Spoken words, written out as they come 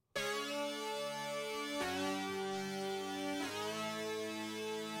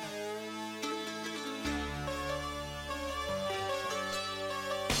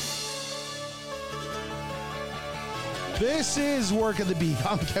This is Work of the Beat.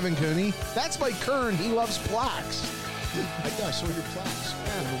 I'm Kevin Cooney. That's Mike Kern. He loves plaques. I saw your plaques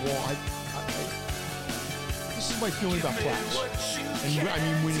on the wall. This is my feeling about plaques. And I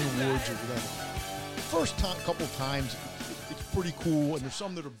mean winning awards or whatever. First couple times, it's pretty cool, and there's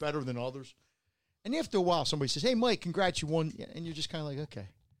some that are better than others. And after a while, somebody says, "Hey, Mike, congrats, you won," and you're just kind of like, "Okay."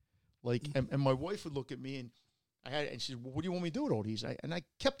 Like, and my wife would look at me, and she said, "Well, what do you want me to do with all these?" And I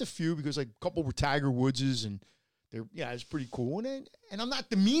kept a few because like a couple were Tiger Woods's, and it's pretty cool. And I'm not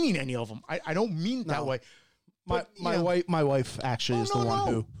demeaning any of them. I don't mean it that way. But, my wife actually is the one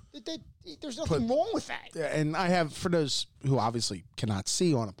who. There's nothing wrong with that. Yeah, and I have, for those who obviously cannot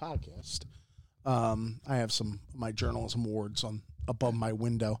see on a podcast, I have some of my journalism awards above my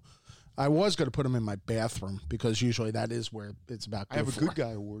window. I was going to put them in my bathroom because usually that is where it's about. I have a good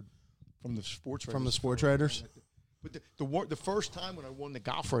guy award from the sports writers. From the sports writers. But the first time when I won the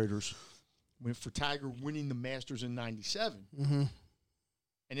Golf Writers, went for Tiger winning the Masters in '97, and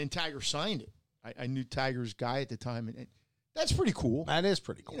then Tiger signed it. I knew Tiger's guy at the time, and that's pretty cool. That is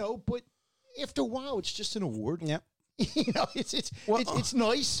pretty cool. You know, but after a while, it's just an award. Yep. You know, it's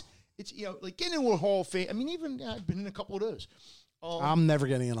nice. It's, you know, like getting into a Hall of Fame. I mean, even I've been in a couple of those. I'm never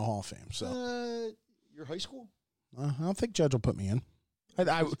getting in a Hall of Fame. So, your high school? I don't think Judge will put me in.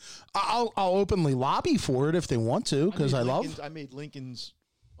 I'll openly lobby for it if they want to because I made Lincoln's.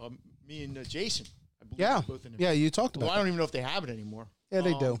 Me and Jason. I believe both in it. Yeah, you talked about. Well, I don't even know if they have it anymore. Yeah,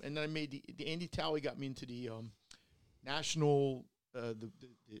 they do. And then I made the Andy Talley got me into the national the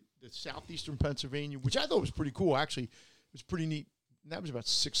southeastern Pennsylvania, which I thought was pretty cool. Actually, it was pretty neat. And that was about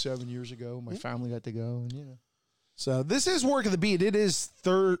 6-7 years ago. My family got to go, and So this is Work of the Beat. It is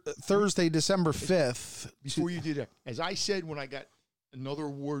Thursday, December 5th. Before you did that, as I said when I got another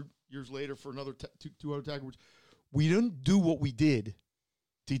award years later for another two other Tiger Awards, we didn't do what we did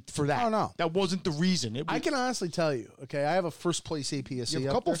for that. Oh, no. That wasn't the reason. I can honestly tell you, okay, I have a first place APSC. You have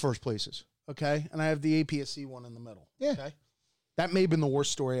a couple first places. Okay, and I have the APSC one in the middle. Yeah. Okay. That may have been the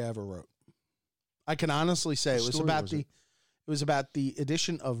worst story I ever wrote. I can honestly say it was about the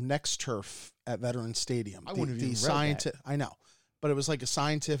addition of Next Turf at Veterans Stadium. I wouldn't have even read that. I know, but it was like a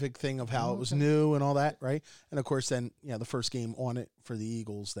scientific thing of how it was new and all that, right? And of course, then the first game on it for the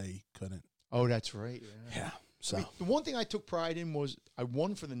Eagles, they couldn't. Oh, that's right. Yeah. So I mean, the one thing I took pride in was I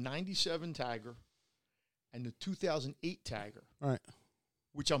won for the '97 Tiger and the 2008 Tiger. Right.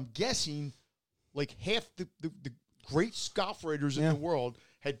 Which I'm guessing, like half the great golf writers in the world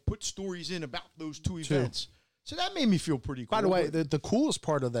had put stories in about those two events. So that made me feel pretty cool. By the way, the coolest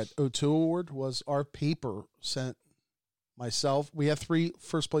part of that O2 award was our paper sent myself. We had 3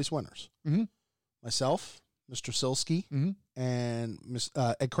 first place winners. Mm-hmm. Myself, Mr. Silsky, and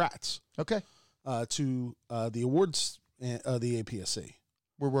Ed Kratz. Okay. To the awards of the APSC.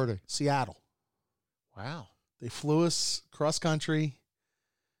 Where were they? Seattle. Wow. They flew us cross country.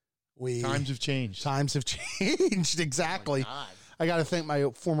 Times have changed. Times have changed, exactly. Oh, I got to thank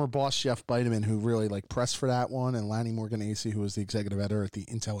my former boss, Jeff Bideman, who really pressed for that one, and Lanny Morganese, who was the executive editor at the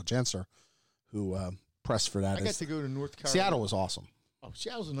Intelligencer, who pressed for that. I got to go to North Carolina. Seattle was awesome. Oh,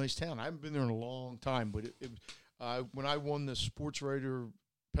 Seattle's a nice town. I haven't been there in a long time, but when I won the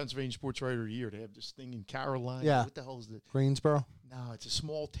Pennsylvania Sports Writer of the Year, they have this thing in Carolina. Yeah. What the hell is it? Greensboro? No, it's a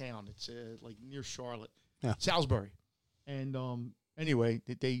small town. It's like near Charlotte. Yeah. Salisbury. And anyway,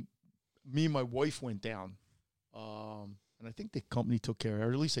 me and my wife went down. And I think the company took care of her,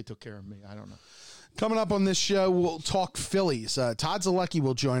 or at least they took care of me. I don't know. Coming up on this show, we'll talk Phillies. Todd Zalecki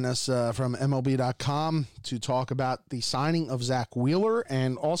will join us from MLB.com to talk about the signing of Zach Wheeler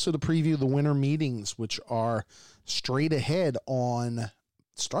and also to preview the winter meetings, which are straight ahead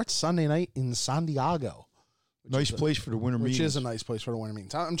starts Sunday night in San Diego. Nice place for the winter meetings. Which is a nice place for the winter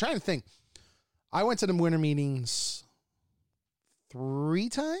meetings. I'm trying to think. I went to the winter meetings 3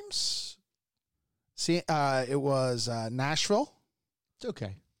 times. See, it was Nashville. It's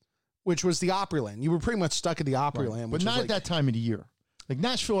okay. Which was the Opryland. You were pretty much stuck at the Opryland. But not at that time of the year. Like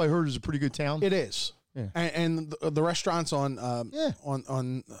Nashville, I heard, is a pretty good town. It is. Yeah. And the restaurants on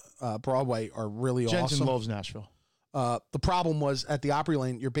Broadway are really awesome. Jensen loves Nashville. The problem was at the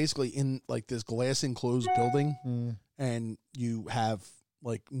Opryland, you're basically in like this glass enclosed building, and you have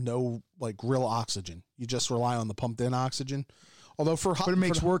no real oxygen. You just rely on the pumped in oxygen. Although but it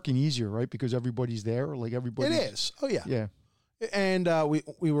makes working easier, right? Because everybody's there. Like everybody. It is. Oh yeah. Yeah. And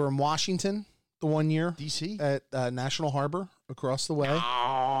we were in Washington the one year, DC at National Harbor across the way.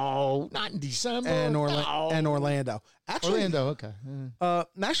 Oh, not in December. And Orlando. Actually, Orlando. Okay.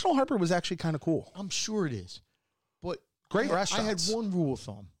 National Harbor was actually kind of cool. I'm sure it is. But great restaurants. I had one rule of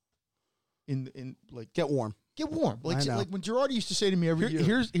thumb. In get warm. Get warm. Like when Girardi used to say to me every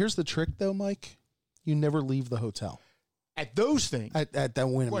year. Here's the trick though, Mike. You never leave the hotel. at those things. At that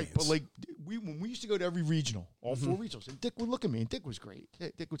winner Right, meetings. but like when we used to go to every regional, all 4 regionals, and Dick would look at me, and Dick was great.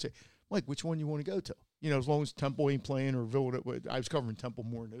 Dick would say, "Mike, which one you want to go to?" As long as Temple ain't playing or Villa. I was covering Temple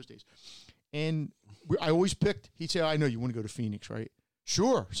more in those days, and I always picked. He'd say, "I know you want to go to Phoenix, right?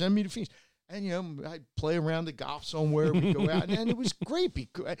 Sure, send me to Phoenix." And I'd play around the golf somewhere. We'd go out, and it was great.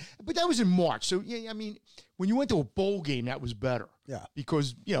 But that was in March, so yeah. I mean, when you went to a bowl game, that was better. Yeah,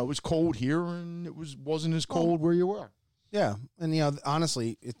 because it was cold here, and it wasn't as cold where you were. Yeah, and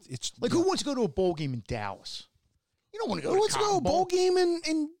honestly, it's like who wants to go to a bowl game in Dallas? You don't want to go. Who wants to go to a bowl game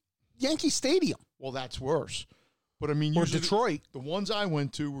in Yankee Stadium? Well, that's worse. But I mean, or Detroit. The ones I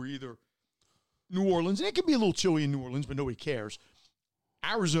went to were either New Orleans, and it can be a little chilly in New Orleans, but nobody cares.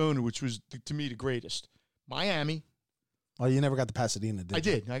 Arizona, which was to me the greatest. Miami. Oh, you never got to Pasadena, did you?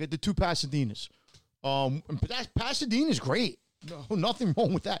 I did. I got the 2 Pasadenas. But Pasadena's great. No, nothing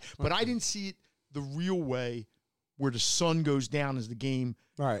wrong with that. But I didn't see it the real way, where the sun goes down as the game,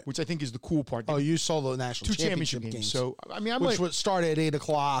 right? Which I think is the cool part. Oh, you saw the national 2 championship games. So I mean, which would start at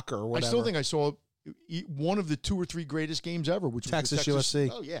 8:00 or whatever. I still think I saw one of the 2 or 3 greatest games ever, which was Texas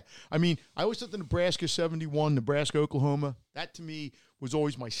USC. Oh yeah, I mean, I always thought the Nebraska 71, Nebraska Oklahoma. That to me was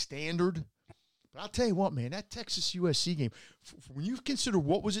always my standard. But I'll tell you what, man, that Texas USC game, when you consider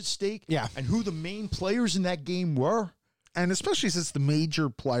what was at stake, and who the main players in that game were, and especially since the major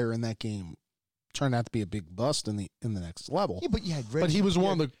player in that game turned out to be a big bust in the next level. Yeah, but you had Reggie. But he was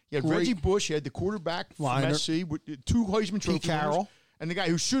one of the great Reggie Bush. You had the quarterback from SC with 2 Heisman Trophy Pete Carroll, winners, and the guy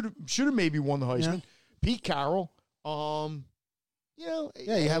who should have maybe won the Heisman, Pete Carroll. You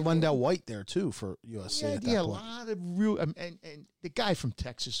had Lendell White there too for USC. At that point. A lot of real and the guy from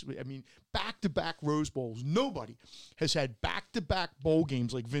Texas. I mean, back-to-back Rose Bowls. Nobody has had back-to-back bowl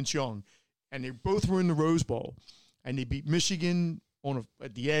games like Vince Young, and they both were in the Rose Bowl, and they beat Michigan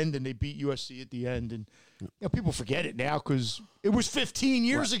at the end, and they beat USC at the end, and people forget it now because it was 15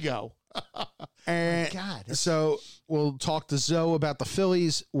 years ago. And God, so we'll talk to Zoe about the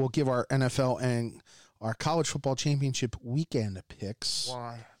Phillies. We'll give our NFL and our college football championship weekend picks.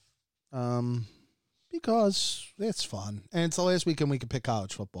 Why? Because it's fun, and it's the last weekend we can pick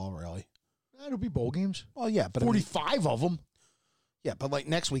college football. Really, it'll be bowl games. Well, yeah, but 45 of them. Yeah, but like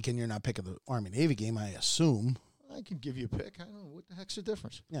next weekend, you're not picking the Army Navy game, I assume. I can give you a pick. I don't know what the heck's the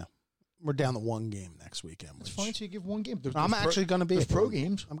difference. Yeah, we're down to 1 game next weekend. That's fine. So you give 1 game. I'm actually going to be at pro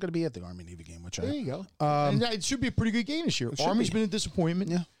games. I'm going to be at the Army Navy game. There you go. And it should be a pretty good game this year. Army's been a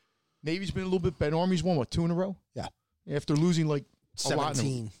disappointment. Yeah. Navy's been a little bit better. Army's won, 2 in a row? Yeah. After losing like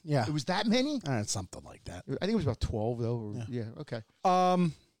 17. Yeah. It was that many? Something like that. I think it was about 12, though. Yeah. Okay.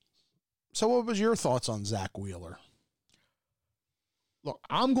 So what was your thoughts on Zach Wheeler? Look,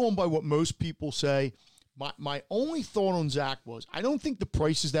 I'm going by what most people say. My only thought on Zach was I don't think the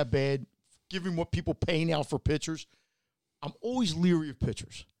price is that bad, given what people pay now for pitchers. I'm always leery of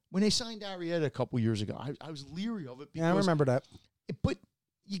pitchers. When they signed Arrieta a couple years ago, I was leery of it. Because I remember that. But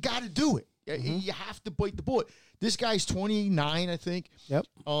you got to do it. Mm-hmm. You have to bite the bullet. This guy's 29, I think. Yep.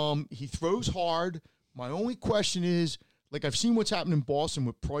 He throws hard. My only question is, like, I've seen what's happened in Boston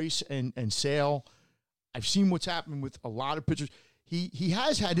with Price and Sale. I've seen what's happened with a lot of pitchers. He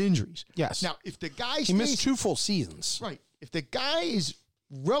has had injuries. Yes. Now, if the guy he missed 2 full seasons. Right. If the guy is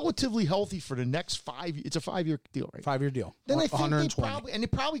relatively healthy for the next 5 years, it's a 5-year deal, right? 5-year deal. Then I think they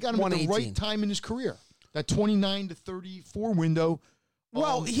probably got him at the right time in his career. That 29 to 34 window.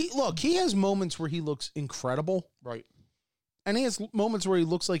 Well, he has moments where he looks incredible. Right. And he has moments where he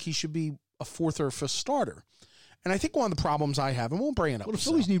looks like he should be a 4th or 5th starter. And I think one of the problems I have, and we'll bring it up. Well, the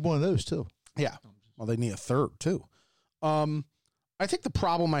Phillies need one of those, too. Yeah. Well, they need a 3rd, too. I think the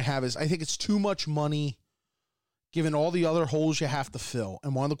problem I have is I think it's too much money given all the other holes you have to fill.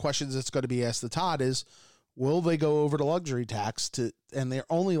 And one of the questions that's going to be asked to Todd is, will they go over the luxury tax and they're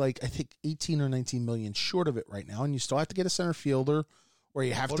only like, I think 18 or 19 million short of it right now. And you still have to get a center fielder, or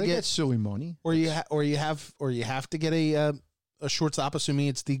you have to get silly money, or you have to get a shortstop, assuming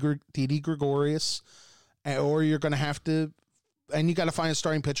it's Didi Gregorius, or you're going to have to, and you got to find a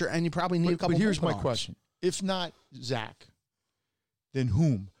starting pitcher, and you probably need a couple. But here's my arms. question: if not Zach, then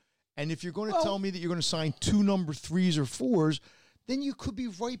whom? And if you're going to tell me that you're going to sign 2 number 3s or 4s, then you could be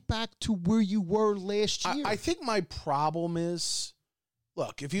right back to where you were last year. I think my problem is,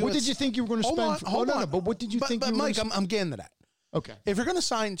 look, if you what did you think you were going to spend? Hold on. But what did you think? But Mike, I'm getting to that. Okay. If you're going to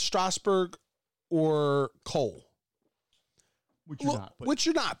sign Strasburg or Cole, which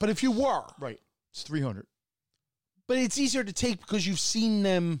you're not, but if you were, right, it's 300. But it's easier to take because you've seen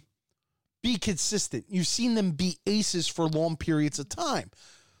them be consistent. You've seen them be aces for long periods of time.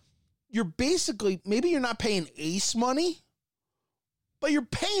 You're basically, maybe you're not paying ace money, but you're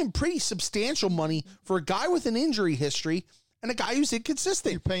paying pretty substantial money for a guy with an injury history and a guy who's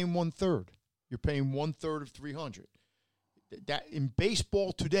inconsistent. You're paying 1/3. You're paying 1/3 of 300. That in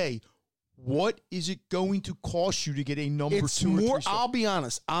baseball today, what is it going to cost you to get a number It's 2 more. or 3? I'll be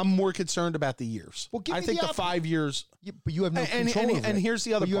honest. I'm more concerned about the years. Well, give I me think the the 5 years. Yeah, but you have no control over and it. here's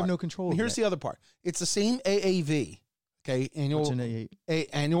the other But you part. have no control And over here's it. the other part. It's the same AAV. Okay, What's an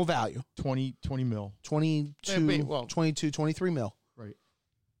annual value. 20 mil. 22, well- 22, 23 mil Right.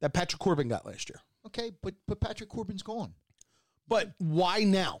 that Patrick Corbin got last year. Okay, but Patrick Corbin's gone. But why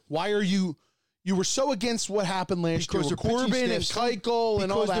now? Why are you were so against what happened last year with Corbin and Keuchel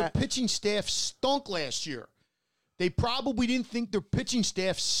and all Because that? their pitching staff stunk last year. They probably didn't think their pitching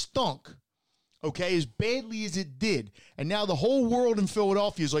staff stunk, okay, as badly as it did. And now the whole world in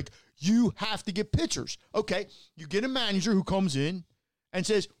Philadelphia is like, you have to get pitchers. Okay, you get a manager who comes in and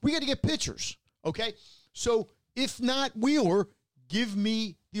says, we got to get pitchers, okay? So if not Wheeler, give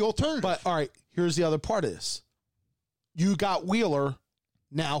me the alternative. But all right, here's the other part of this. You got Wheeler,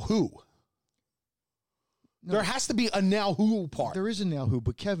 now who? No. There has to be a now who part. There is a now who,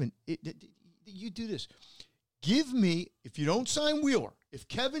 but Kevin, you do this. Give me, if you don't sign Wheeler, if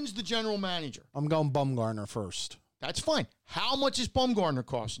Kevin's the general manager, I'm going Bumgarner first. that's fine. How much is Bumgarner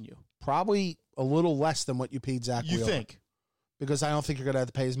costing you? Probably a little less than what you paid Zach You Wheeler. think? Because I don't think you're going to have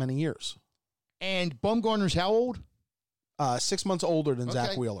to pay as many years. And Bumgarner's how old? 6 months older than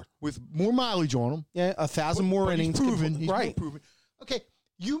Zach Okay. Wheeler. With more mileage on him. Yeah, 1,000 more But innings. He's proven. He's right. more proven. Okay,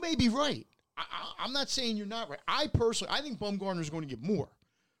 you may be right. I'm not saying you're not right. I think Bumgarner's going to get more.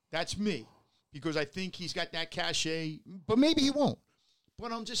 That's me. Because I think he's got that cachet. But maybe he won't.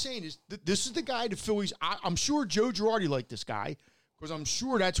 What I'm just saying is this is the guy the Phillies. I'm sure Joe Girardi liked this guy. Because I'm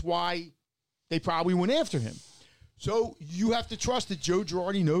sure that's why they probably went after him. So you have to trust that Joe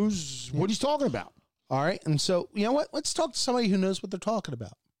Girardi knows what he's talking about. All right. And so, you know what? Let's talk to somebody who knows what they're talking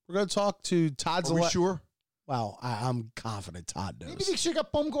about. We're going to talk to Todd Are we Zaleski. sure? Well, I'm confident Todd knows. Maybe they should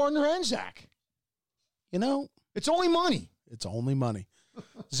have got Bumgarner and Zach. You know, It's only money. it's only money.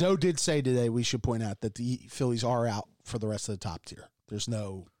 Zoe did say today, we should point out that the Phillies are out for the rest of the top tier. There's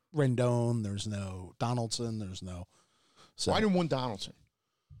no Rendon. There's no Donaldson. There's no. So, Why didn't one Donaldson?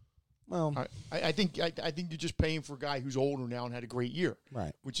 well, I think you're just paying for a guy who's older now and had a great year,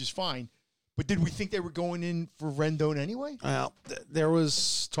 right. which is fine. But did we think they were going in for Rendon anyway? Well, there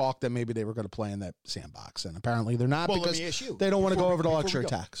was talk that maybe they were going to play in that sandbox, and apparently they're not Well, let because me ask you, they don't want to before go we- over the before we luxury go.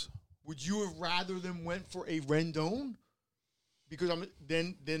 tax. Would you have rather them went for a Rendon? Because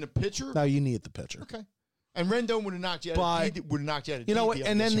then a pitcher. No, you need the pitcher. Okay, and Rendon would have knocked you out. But- Would have knocked you out. You know what? I'm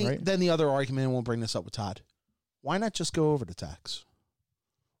And then guessing, right? the other argument, and we'll bring this up with Todd. Why not just go over the tax?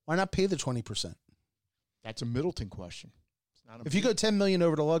 Why not pay the 20%? That's a Middleton question. It's not a If you go $10 million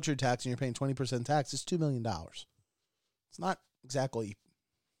over the luxury tax and you're paying 20% tax, it's $2 million. It's not exactly.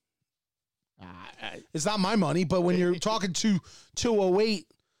 It's not my money, but when you're talking to 208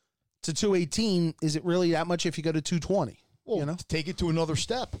 to 218, is it really that much if you go to 220? Well, you know, to take it to another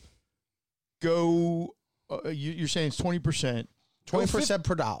step. Go. You're saying it's 20%. 20%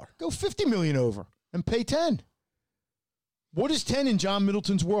 per dollar. Go 50 million over and pay 10. What is 10 in John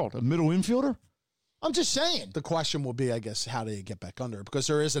Middleton's world? A middle infielder? I'm just saying. The question will be, I guess, how do you get back under? Because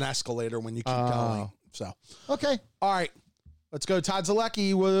there is an escalator when you keep going. So, Okay. all right, let's go. Todd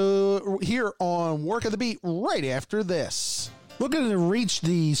Zaleski will here on Work of the Beat right after this. Looking to reach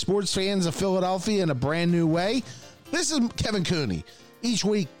the sports fans of Philadelphia in a brand new way. This is Kevin Cooney. Each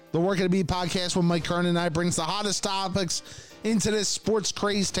week, the Work of the Beat podcast with Mike Kernan and I brings the hottest topics into this sports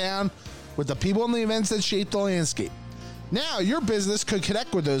crazed town with the people and the events that shape the landscape. Now, your business could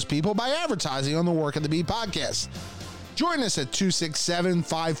connect with those people by advertising on the Work of the Beat podcast. Join us at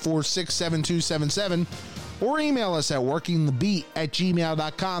 267-546-7277 or email us at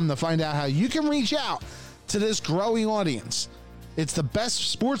workingthebeat@gmail.com to find out how you can reach out to this growing audience. It's the best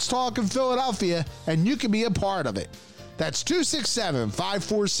sports talk in Philadelphia, and you can be a part of it. That's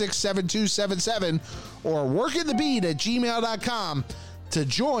 267-546-7277 or workingthebeat@gmail.com to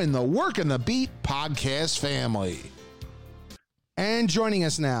join the Working the Beat podcast family. And joining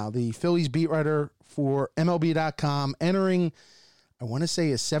us now, the Phillies beat writer for MLB.com, entering, I want to say,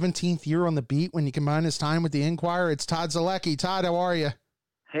 his 17th year on the beat when you combine his time with the Inquirer. It's Todd Zaleski. Todd, how are you?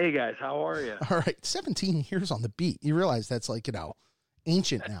 Hey, guys. How are you? All right, 17 years on the beat. You realize that's like,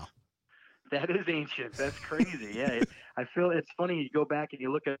 ancient now. That is ancient. That's crazy. Yeah. I feel it's funny. You go back and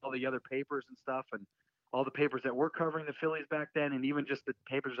you look at all the other papers and stuff and all the papers that were covering the Phillies back then and even just the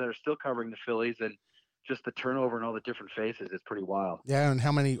papers that are still covering the Phillies and just the turnover and all the different faces. It's pretty wild. Yeah, and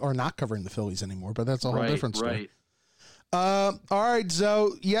how many are not covering the Phillies anymore, but that's a whole different story. Right. All right,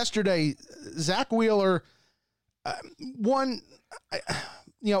 so yesterday, Zach Wheeler, One,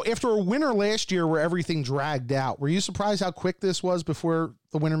 after a winter last year where everything dragged out, were you surprised how quick this was before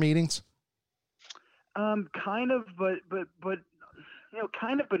the winter meetings? Kind of, but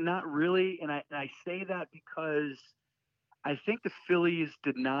kind of, but not really. And I say that because I think the Phillies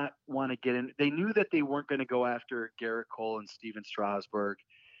did not want to get in. They knew that they weren't going to go after Garrett Cole and Steven Strasburg.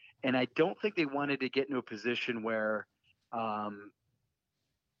 And I don't think they wanted to get into a position where,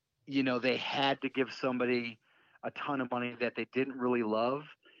 they had to give somebody a ton of money that they didn't really love.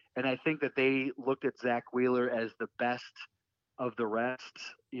 And I think that they looked at Zach Wheeler as the best of the rest.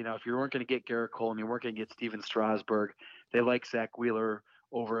 If you weren't going to get Garrett Cole and you weren't going to get Steven Strasburg, they like Zach Wheeler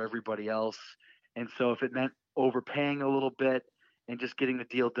over everybody else. And so if it meant overpaying a little bit and just getting the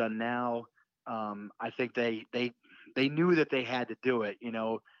deal done now, I think they knew that they had to do it.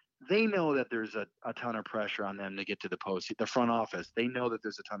 They know that there's a ton of pressure on them to get to the postseason. The front office, they know that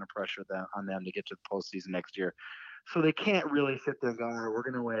there's a ton of pressure on them to get to the postseason next year. So they can't really sit there and go, we're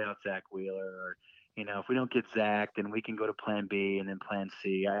going to weigh out Zach Wheeler. Or, if we don't get Zach, then we can go to plan B and then plan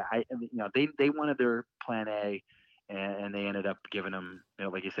C. They wanted their plan A, and they ended up giving them,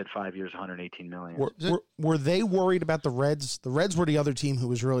 like you said, 5 years, $118 million. Were they worried about the Reds? The Reds were the other team who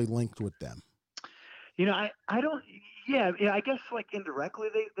was really linked with them. I don't. Yeah, I guess like indirectly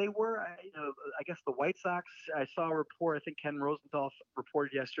they were. I guess the White Sox. I saw a report. I think Ken Rosenthal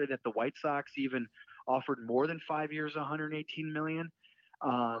reported yesterday that the White Sox even offered more than 5 years, $118 million.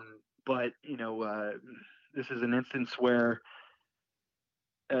 But this is an instance where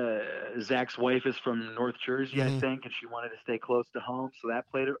Zach's wife is from North Jersey, Mm-hmm. I think, and she wanted to stay close to home, so that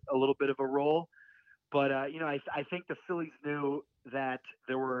played a little bit of a role. But I think the Phillies knew that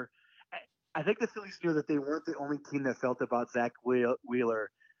there were. I think the Phillies knew that they weren't the only team that felt about Zach Wheeler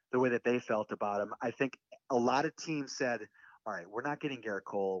the way that they felt about him. I think a lot of teams said, all right, we're not getting Garrett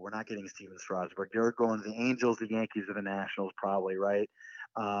Cole. We're not getting Steven Strasburg. They're going to the Angels, the Yankees, or the Nationals probably, right?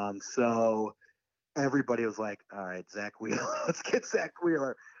 So everybody was like, all right, Zach Wheeler, let's get Zach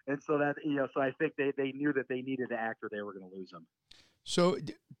Wheeler. And so that, so I think they knew that they needed to act or they were going to lose him. So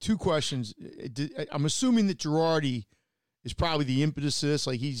 2 questions. I'm assuming that Girardi is probably the impetus.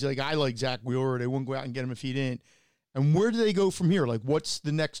 Like he's like, I like Zach Wheeler. They won't go out and get him if he didn't. And where do they go from here? Like, what's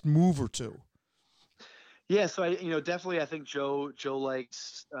the next move or two? Yeah, so definitely, I think Joe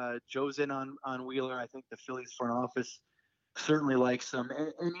likes Joe's in on Wheeler. I think the Phillies front office certainly likes him,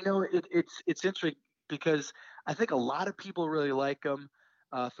 and it's interesting because I think a lot of people really like him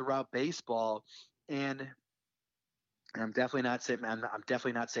throughout baseball, and I'm definitely not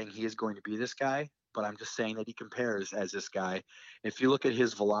saying he is going to be this guy. But I'm just saying that he compares as this guy. If you look at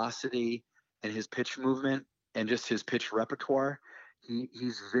his velocity and his pitch movement and just his pitch repertoire,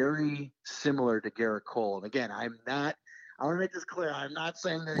 he's very similar to Garrett Cole. And again, I want to make this clear. I'm not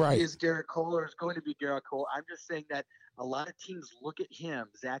saying that Right. He is Garrett Cole or is going to be Garrett Cole. I'm just saying that a lot of teams look at him,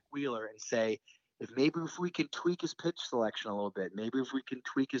 Zach Wheeler, and say, if we can tweak his pitch selection a little bit, maybe if we can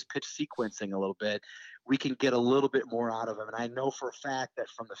tweak his pitch sequencing a little bit, we can get a little bit more out of him. And I know for a fact that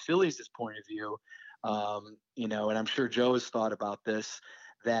from the Phillies' point of view, and I'm sure Joe has thought about this,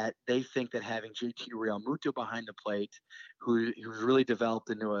 that they think that having JT Realmuto behind the plate, who's really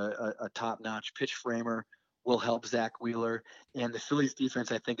developed into a top-notch pitch framer, will help Zach Wheeler. And the Phillies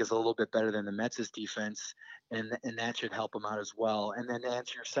defense, I think, is a little bit better than the Mets' defense, and that should help them out as well. And then to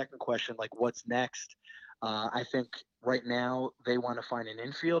answer your second question, like what's next, I think right now they want to find an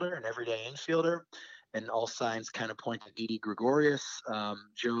infielder, an everyday infielder, and all signs kind of point to Didi Gregorius.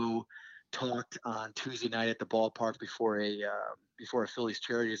 Joe talked on Tuesday night at the ballpark before a Phillies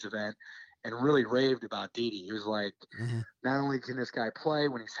charities event and really raved about Didi. He was like, Not only can this guy play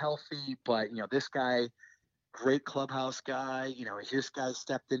when he's healthy, but this guy, great clubhouse guy. This guy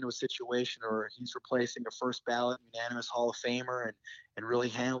stepped into a situation where he's replacing a first ballot unanimous Hall of Famer and really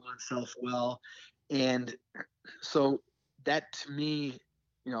handled himself well. And so that to me,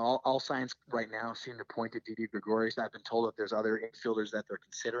 all signs right now seem to point to Didi Gregorius. I've been told that there's other infielders that they're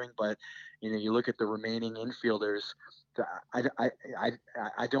considering, but you look at the remaining infielders.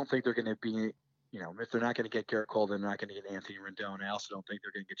 I don't think they're going to be, if they're not going to get Garrett Cole, then they're not going to get Anthony Rendon. I also don't think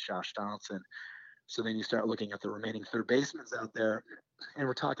they're going to get Josh Donaldson. So then you start looking at the remaining third basemen out there, and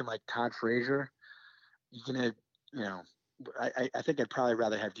we're talking like Todd Frazier. You're going to, I think I'd probably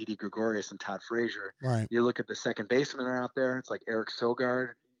rather have Didi Gregorius than Todd Frazier. Right. You look at the second basemen that are out there. It's like Eric Sogard.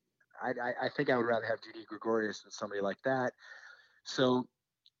 I think I would rather have Didi Gregorius than somebody like that. So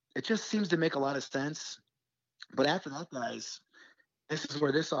it just seems to make a lot of sense. But after that, guys, this is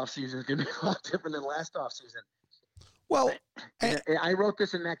where this offseason is going to be a lot different than last offseason. Well, I wrote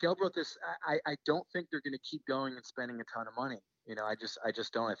this, and Matt Gelb wrote this. I don't think they're going to keep going and spending a ton of money. I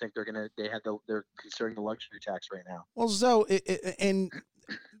just don't. I think they're considering the luxury tax right now. Well, so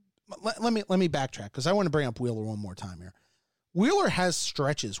let me backtrack because I want to bring up Wheeler one more time here. Wheeler has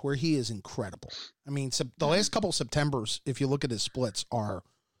stretches where he is incredible. I mean, the last couple of Septembers, if you look at his splits, are,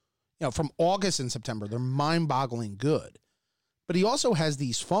 from August and September, they're mind-boggling good. But he also has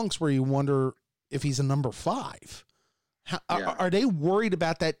these funks where you wonder if he's a number 5. Are they worried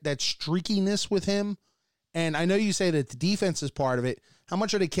about that streakiness with him? And I know you say that the defense is part of it. How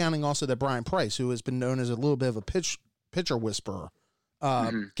much are they counting also that Brian Price, who has been known as a little bit of a pitcher whisperer,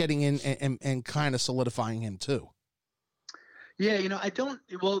 getting in and kind of solidifying him too? Yeah, I don't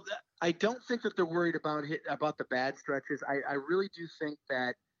think that they're worried about the bad stretches. I really do think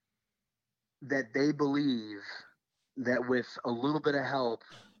that they believe that with a little bit of help,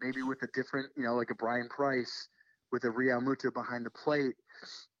 maybe with a different, like a Brian Price, with a Real Muto behind the plate,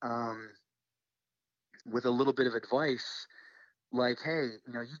 with a little bit of advice, like, hey,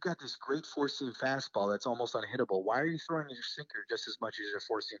 you've got this great four-seam fastball that's almost unhittable. Why are you throwing your sinker just as much as your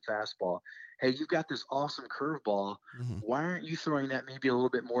four-seam fastball? Hey, you've got this awesome curveball. Mm-hmm. Why aren't you throwing that maybe a little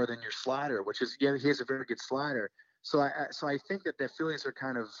bit more than your slider, which is, he has a very good slider. So I think that the Phillies are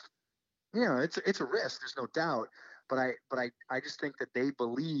kind of, it's a risk. There's no doubt. But I just think that they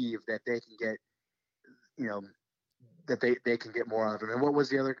believe that they can get, that they can get more out of him. And what was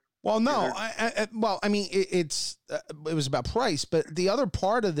the other? Well, no, it was about Price, but the other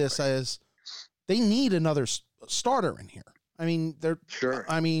part of this is they need another starter in here. I mean, sure.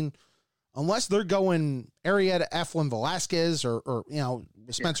 I mean, unless they're going Arrieta, Eflin, Velasquez, or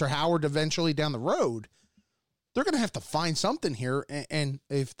Spencer Howard eventually down the road, they're going to have to find something here. And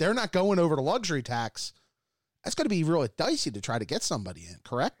if they're not going over the luxury tax, that's going to be really dicey to try to get somebody in.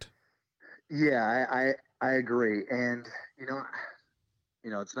 Correct? Yeah, I agree, and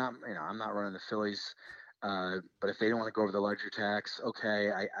it's not, I'm not running the Phillies, but if they don't want to go over the luxury tax,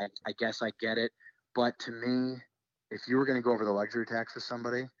 okay, I guess I get it. But to me, if you were going to go over the luxury tax for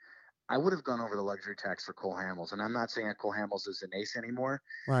somebody, I would have gone over the luxury tax for Cole Hamels. And I'm not saying that Cole Hamels is an ace anymore,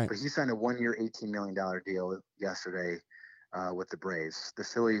 right? But he signed a 1-year, $18 million deal yesterday with the Braves. The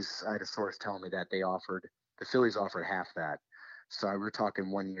Phillies, I had a source telling me that the Phillies offered half that. So we're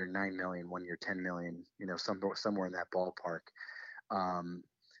talking 1 year, $9 million, 1 year, $10 million, somewhere in that ballpark.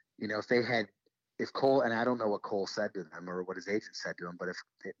 If Cole, and I don't know what Cole said to them or what his agent said to him, but if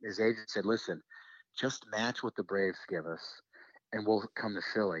his agent said, listen, just match what the Braves give us and we'll come to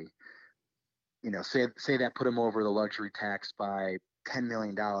Philly, say that put him over the luxury tax by $10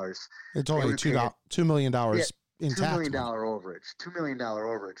 million. It's only $2 million in tax. $2 million overage, $2 million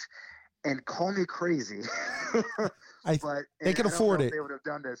overage. And call me crazy, but they can afford it. They would have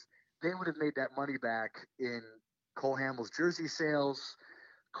done this. They would have made that money back in Cole Hamels jersey sales.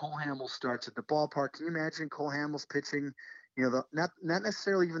 Cole Hamels starts at the ballpark. Can you imagine Cole Hamels pitching? Not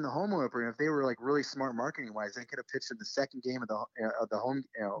necessarily even the home opener. If they were like really smart marketing wise, they could have pitched in the second game of the home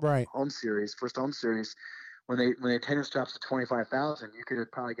home series, first home series, when the attendance drops to 25,000. You could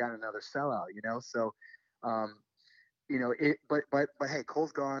have probably gotten another sellout. So. But hey,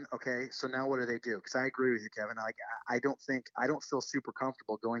 Cole's gone. Okay, so now what do they do? Because I agree with you, Kevin. I don't feel super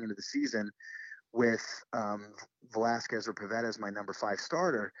comfortable going into the season with Velasquez or Pivetta as my number 5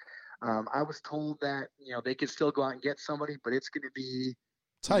 starter. I was told that they could still go out and get somebody, but it's going to be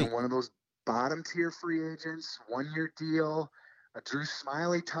one of those bottom tier free agents, 1-year deal, a Drew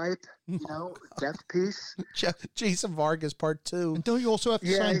Smiley type, depth piece. Jason Vargas Part 2. And don't you also have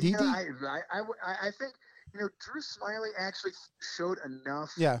to sign Didi? I think. Drew Smiley actually showed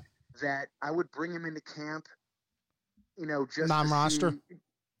enough that I would bring him into camp, just non-roster.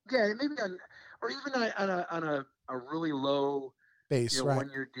 Maybe or even on a really low base,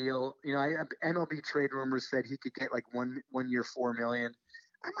 1-year deal. MLB trade rumors said he could get like one year $4 million.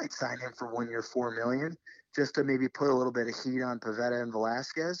 I might sign him for 1 year $4 million just to maybe put a little bit of heat on Pivetta and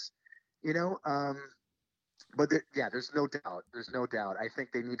Velasquez. But there's no doubt. There's no doubt. I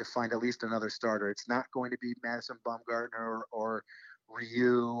think they need to find at least another starter. It's not going to be Madison Bumgarner or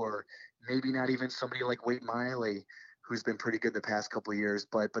Ryu or maybe not even somebody like Wade Miley, who's been pretty good the past couple of years.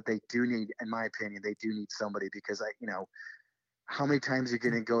 But they do need, in my opinion, they do need somebody because how many times are you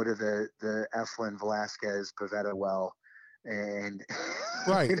going to go to the Eflin, Velasquez, Pivetta well, and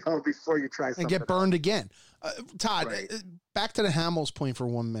before you try something and get burned else. Again. Todd, back to the Hamels point for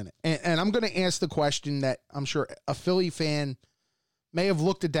 1 minute. And I'm going to ask the question that I'm sure a Philly fan may have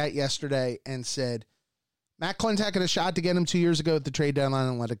looked at that yesterday and said, Matt Klentak had a shot to get him 2 years ago at the trade deadline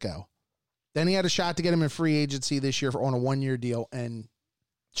and let it go. Then he had a shot to get him in free agency this year on a 1-year deal and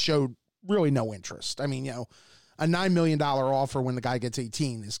showed really no interest. I mean, a $9 million offer when the guy gets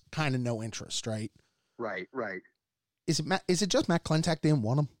 18 is kind of no interest, right? Right. Is it just Matt Klentak didn't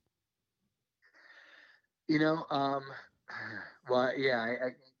want him? Well, yeah,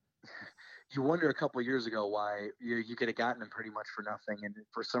 you wonder a couple of years ago why you could have gotten him pretty much for nothing, and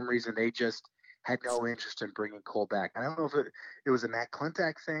for some reason they just had no interest in bringing Cole back. I don't know if it was a Matt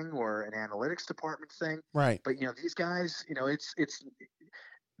Klentak thing or an analytics department thing, right? But these guys,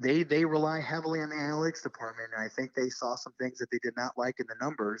 they rely heavily on the analytics department, and I think they saw some things that they did not like in the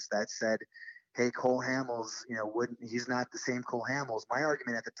numbers that said, hey, Cole Hamels, he's not the same Cole Hamels. My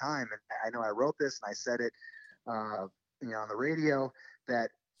argument at the time, and I know I wrote this and I said it, on the radio,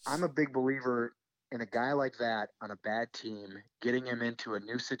 that I'm a big believer in a guy like that on a bad team, getting him into a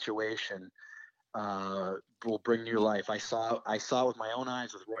new situation will bring new life. I saw with my own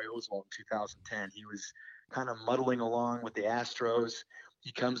eyes with Roy Oswalt in 2010. He was kind of muddling along with the Astros.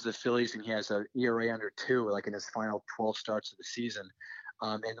 He comes to the Phillies and he has an ERA under 2, like in his final 12 starts of the season.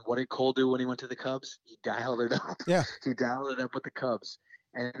 And what did Cole do when he went to the Cubs? He dialed it up. Yeah. He dialed it up with the Cubs.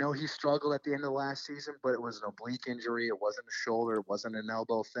 And I know he struggled at the end of last season, but it was an oblique injury. It wasn't a shoulder. It wasn't an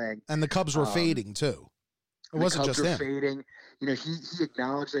elbow thing. And the Cubs were fading too. It wasn't just him. Fading. He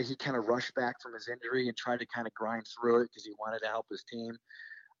acknowledged that he kind of rushed back from his injury and tried to kind of grind through it because he wanted to help his team.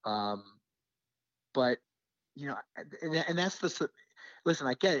 But and that's the listen.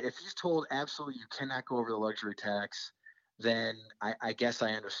 I get it. If he's told absolutely you cannot go over the luxury tax, then I guess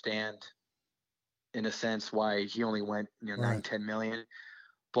I understand in a sense why he only went 9-10 million.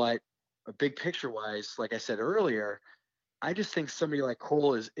 But a big picture wise, like I said earlier, I just think somebody like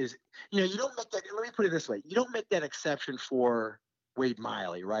Cole is you don't make that. Let me put it this way: you don't make that exception for Wade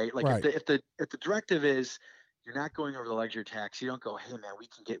Miley, right? Like right. if the directive is you're not going over the luxury tax, you don't go, hey man, we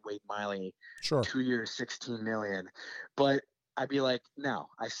can get Wade Miley, sure, 2 years, $16 million. But I'd be like, no.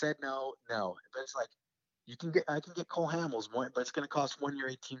 I said no. But it's like I can get Cole Hamels, but it's going to cost 1 year,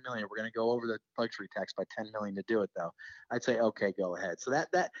 $18 million. We're going to go over the luxury tax by $10 million to do it, though. I'd say, okay, go ahead. So that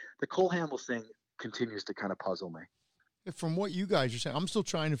the Cole Hamels thing continues to kind of puzzle me. From what you guys are saying, I'm still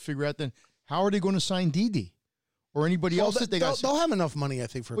trying to figure out then how are they going to sign Didi or anybody else that they got? They'll have enough money, I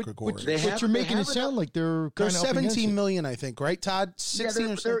think, for Gregorius. But you're making it sound like they're kind of 17 million, I think, right, Todd?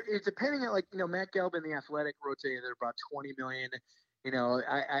 16 or so. It's depending on Matt Gelb and the Athletic rotated. They're about 20 million.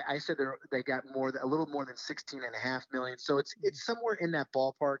 I said they got a little more than 16.5 million. So it's somewhere in that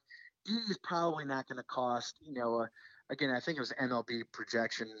ballpark. Didi is probably not going to cost. Again, I think it was MLB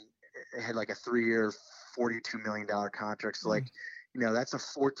projection. It had like a 3-year, $42 million contract. So that's a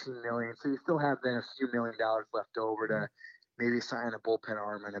 $14 million. So you still have then a few $1 million left over to maybe sign a bullpen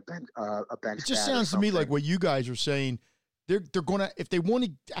arm and a bench. It just sounds to me like what you guys are saying. They're going to, if they want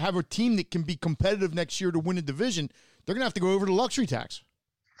to have a team that can be competitive next year to win a division, they're going to have to go over the luxury tax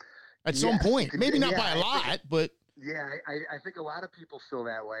at some point. Maybe not by a lot, but. Yeah, I think a lot of people feel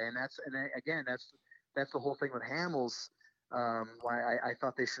that way. And that's the whole thing with Hamels. Why I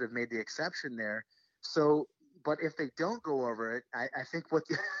thought they should have made the exception there. So, but if they don't go over it, I think what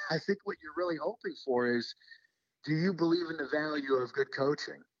you're really hoping for is, do you believe in the value of good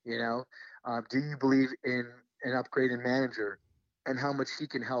coaching? Do you believe in an upgraded manager and how much he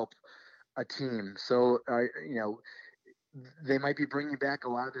can help a team? So, they might be bringing back a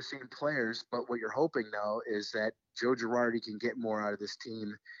lot of the same players, but what you're hoping though is that Joe Girardi can get more out of this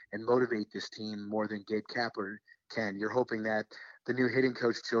team and motivate this team more than Gabe Kapler can. You're hoping that the new hitting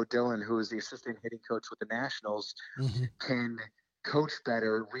coach, Joe Dillon, who is the assistant hitting coach with the Nationals, can coach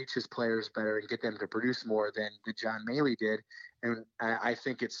better, reach his players better, and get them to produce more than John Maley did. And I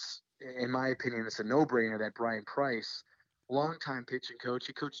think it's, in my opinion, it's a no-brainer that Brian Price, longtime pitching coach,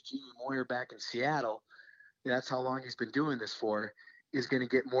 he coached Jimmy Moyer back in Seattle. That's how long he's been doing this for, is going to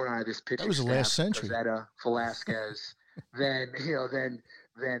get more out of this pitching. That was the last century. Rosetta, Velasquez, than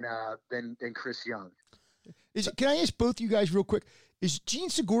Chris Young. Can I ask both you guys real quick? Is Gene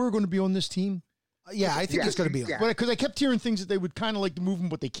Segura going to be on this team? Yeah, I think he's going to be on. Because I kept hearing things that they would kind of like to move him,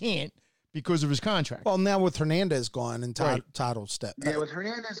 but they can't because of his contract. Well, now with Hernandez gone and Todd will step. Yeah, with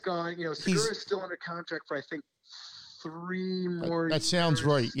Hernandez gone, Segura is still under contract for, I think, 3 more years. That sounds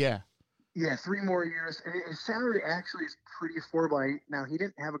right, yeah. Yeah, 3 more years. And his salary actually is pretty affordable. Now, he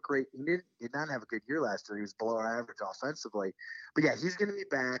did not have a good year last year. He was below average offensively. But yeah, he's going to be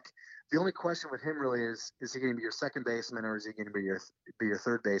back. The only question with him really is he going to be your second baseman or is he going to be your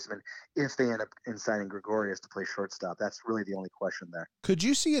third baseman if they end up signing Gregorius to play shortstop? That's really the only question there. Could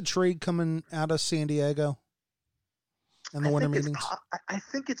you see a trade coming out of San Diego in the winter meetings? I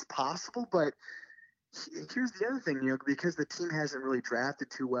think it's possible, but here's the other thing, because the team hasn't really drafted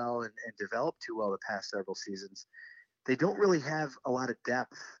too well and developed too well the past several seasons, they don't really have a lot of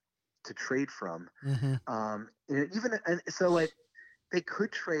depth to trade from. they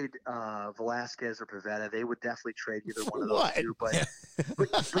could trade Velasquez or Pivetta. They would definitely trade either one of those What? two.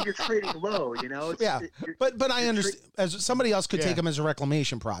 But you're trading low, you know. But I understand. As somebody else could Yeah. take him as a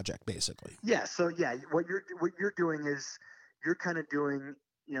reclamation project, basically. Yeah. So yeah, what you're doing is you're kind of doing,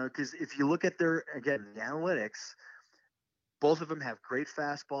 you know, because if you look at the analytics, both of them have great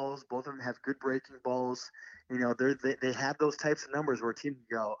fastballs. Both of them have good breaking balls. You know, they have those types of numbers where a team can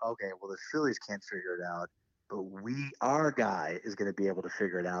go, okay, well the Phillies can't figure it out, but our guy is going to be able to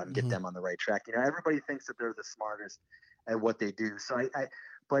figure it out and get them on the right track. You know, everybody thinks that they're the smartest at what they do. So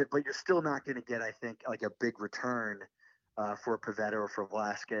but you're still not going to get, I think, like a big return for Pivetta or for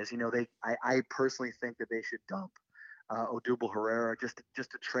Velasquez. You know, I personally think that they should dump Odubel Herrera just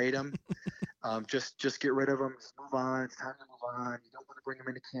to trade him. Just get rid of him. Just move on. It's time to move on. You don't want to bring him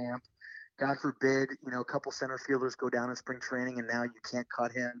into camp. God forbid, you know, a couple center fielders go down in spring training and now you can't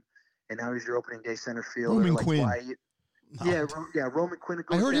cut him. And now he's your opening day center fielder. Roman like, Quinn. Roman Quinn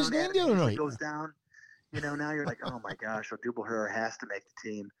goes I heard down. his name the other night. Goes down. You know, now you're like, oh my gosh, Odubel Herrera has to make the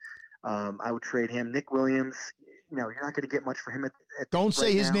team. I would trade him. Nick Williams, you know, you're not going to get much for him. Don't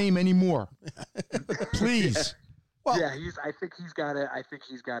say his name anymore, please. Well, yeah, I think he's got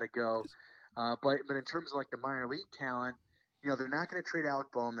to go. But in terms of like the minor league talent, you know, they're not going to trade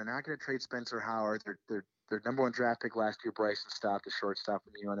Alec Boehm. They're not going to trade Spencer Howard. Their number one draft pick last year, Bryson Stott, the shortstop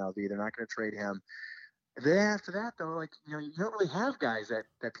from the UNLV. They're not going to trade him. Then after that, though, like, you know, you don't really have guys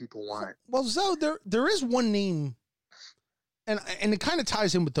that people want. Well, so there is one name, and it kind of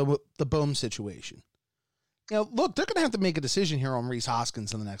ties in with the Boehm situation. You know, look, they're going to have to make a decision here on Rhys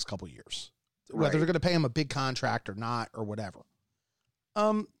Hoskins in the next couple of years, whether they're going to pay him a big contract or not or whatever.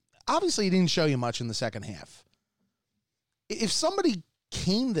 Obviously, he didn't show you much in the second half. If somebody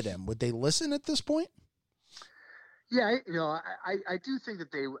came to them, would they listen at this point? Yeah, you know, I do think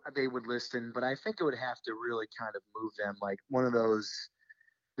that they would listen, but I think it would have to really kind of move them, like one of those,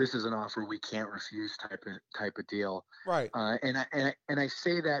 this is an offer we can't refuse type of deal. Right. And I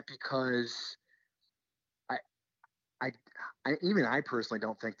say that because I personally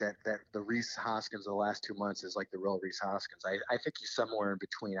don't think that the Rhys Hoskins of the last 2 months is like the real Rhys Hoskins. I think he's somewhere in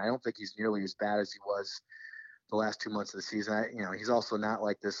between. I don't think he's nearly as bad as he was the last 2 months of the season. You know, he's also not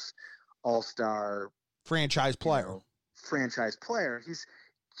like this all-star franchise player. He's,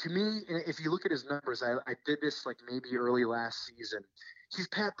 to me, if you look at his numbers, I did this like maybe early last season. He's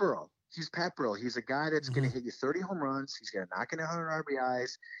Pat Burrell. He's a guy that's going to hit you 30 home runs. He's going to knock in 100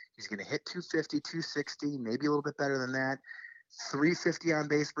 RBIs. He's going to hit 250, 260, maybe a little bit better than that. 350 on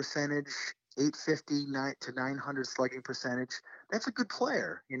base percentage, 850 to 900 slugging percentage. That's a good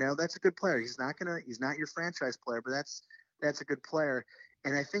player. You know, that's a good player. He's not your franchise player, but that's a good player.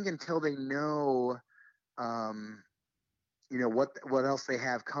 And I think until they know, you know, what else they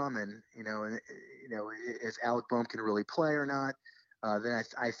have coming, you know, and you know, if Alec Boehm can really play or not, then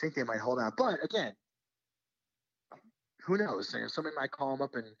I think they might hold on. But again, who knows? You know, somebody might call him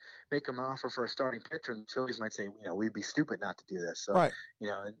up and make him an offer for a starting pitcher, and the Phillies might say, you know, we'd be stupid not to do this. So, right. You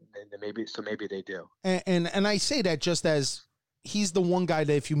know, and maybe they do. And I say that just as he's the one guy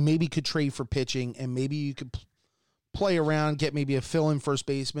that if you maybe could trade for pitching and maybe you could play around, get maybe a fill-in first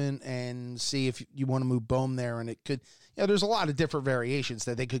baseman and see if you want to move Boehm there, and it could. Yeah, there's a lot of different variations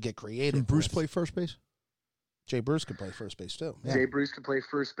that they could get creative. Can Bruce with. play first base? Jay Bruce could play first base too. Yeah. Jay Bruce could play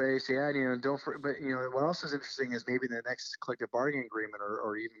first base. Yeah, and, you know, but you know what else is interesting is maybe the next collective bargaining agreement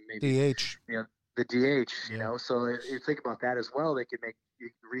or even maybe DH. You know, the DH. You know, so if you think about that as well, they could make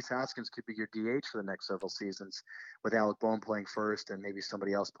Rhys Hoskins could be your DH for the next several seasons, with Alec Boehm playing first and maybe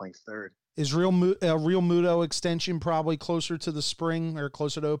somebody else playing third. Is Real Muto extension probably closer to the spring or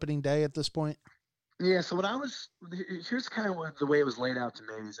closer to opening day at this point? Yeah, so here's kind of the way it was laid out to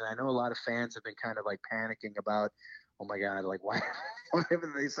me is, and I know a lot of fans have been kind of like panicking about, oh my God, like why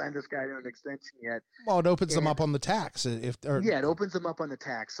haven't they signed this guy to an extension yet? Well, it opens them up on the tax. It opens them up on the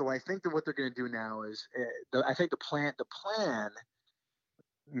tax. So I think that what they're going to do now is, I think the plan,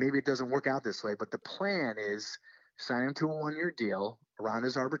 maybe it doesn't work out this way, but the plan is sign him to a 1-year deal around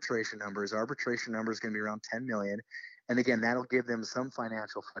his arbitration number. His arbitration number is going to be around $10 million. And again, that'll give them some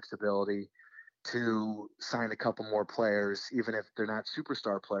financial flexibility to sign a couple more players, even if they're not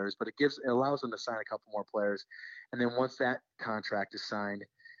superstar players, but it allows them to sign a couple more players. And then once that contract is signed,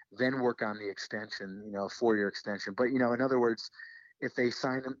 then work on the extension, you know, a 4-year extension. But, you know, in other words, if they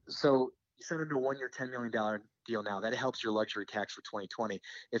sign them, so you send them to a 1-year, $10 million deal now, that helps your luxury tax for 2020.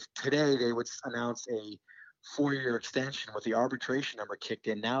 If today they would announce a 4-year extension with the arbitration number kicked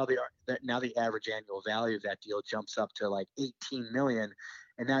in, now the average annual value of that deal jumps up to like $18 million.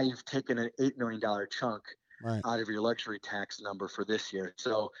 And now you've taken an $8 million chunk out of your luxury tax number for this year.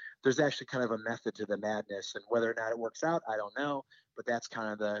 So there's actually kind of a method to the madness, and whether or not it works out, I don't know. but that's kind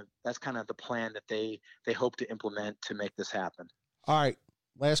of the plan that they hope to implement to make this happen. All right,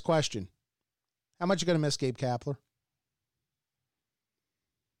 last question. How much you going to miss Gabe Kapler?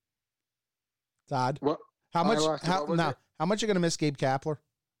 Todd? What? How much? How much you going to miss Gabe Kapler?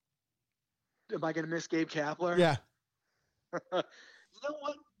 Am I going to miss Gabe Kapler? Yeah. You know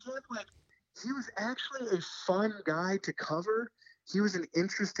what? Like, he was actually a fun guy to cover. He was an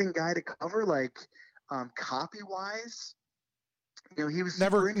interesting guy to cover, like copy wise. You know, he was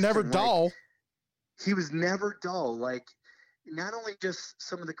never dull. Like, he was never dull. Like, not only just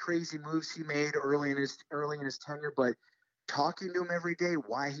some of the crazy moves he made early in his tenure, but talking to him every day,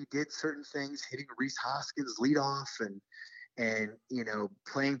 why he did certain things, hitting Rhys Hoskins leadoff, and you know,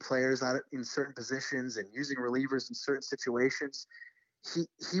 playing players out in certain positions and using relievers in certain situations.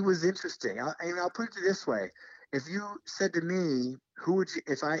 He was interesting. I'll put it this way: if you said to me, who would you,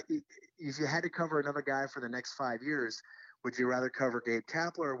 if you had to cover another guy for the next 5 years, would you rather cover Gabe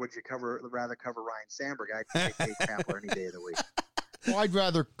Kapler or would you rather cover Ryan Sandberg? I'd take Gabe Kapler any day of the week. Well, I'd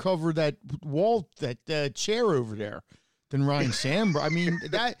rather cover that wall, that chair over there, than Ryan Sandberg. I mean,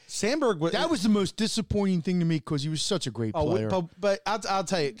 that was the most disappointing thing to me because he was such a great player. But I'll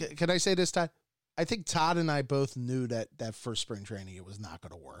tell you. Can I say this, Todd? I think Todd and I both knew that first spring training it was not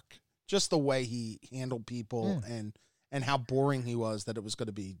going to work. Just the way he handled people and how boring he was, that it was going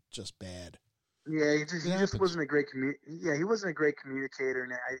to be just bad. Yeah, he just wasn't a great he wasn't a great communicator,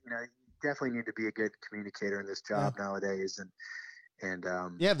 and you definitely need to be a good communicator in this job nowadays. And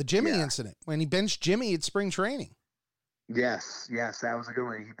the Jimmy incident when he benched Jimmy at spring training. Yes, that was a good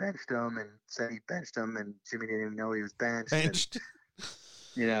one. He benched him and said he benched him, and Jimmy didn't even know he was benched. And,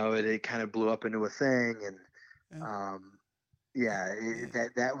 it kind of blew up into a thing, and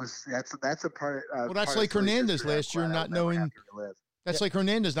that's a part. Well, that's like Hernandez last year, not knowing. That's like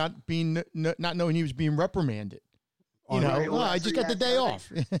Hernandez not knowing he was being reprimanded. I just got the day off.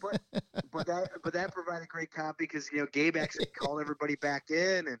 but that provided great comp because Gabe actually called everybody back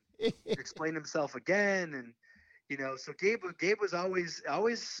in and explained himself again, and so Gabe was always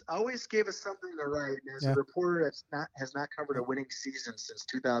gave us something to write. And as a reporter has not covered a winning season since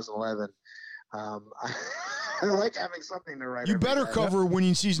 2011, I like having something to write. You better cover a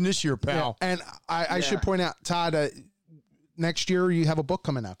winning season this year, pal. Yeah. And I should point out, Todd, next year you have a book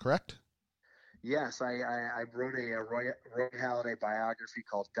coming out, correct? Yes, I wrote a Roy Halladay biography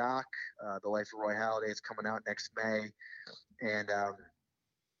called Doc, The Life of Roy Halladay. It's coming out next May, and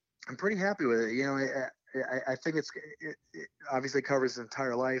I'm pretty happy with it. I think it obviously covers his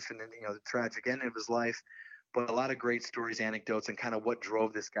entire life and then the tragic end of his life, but a lot of great stories, anecdotes, and kind of what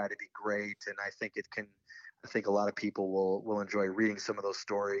drove this guy to be great. And I think a lot of people will enjoy reading some of those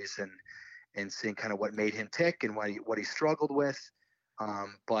stories and seeing kind of what made him tick and what he struggled with.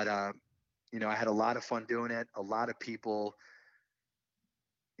 But I had a lot of fun doing it. A lot of people,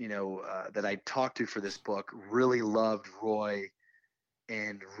 that I talked to for this book really loved Roy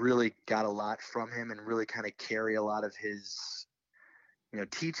and really got a lot from him and really kind of carry a lot of his,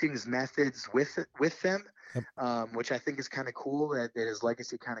 teachings, methods with them, which I think is kind of cool that his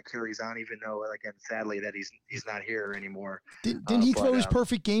legacy kind of carries on, even though, again, sadly, that he's not here anymore. Didn't he throw his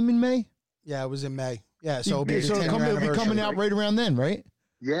perfect game in May? Yeah, it was in May. Yeah, so it'll be coming out right around then, right?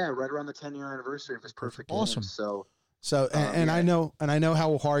 Yeah, right around the 10-year anniversary of his perfect game. Awesome. I know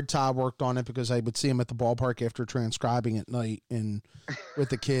how hard Todd worked on it because I would see him at the ballpark after transcribing at night and with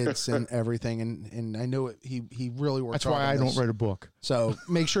the kids and everything, and I know he really worked. That's why I don't write a book. So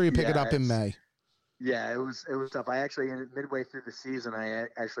make sure you pick it up in May. Yeah, it was tough. I actually midway through the season, I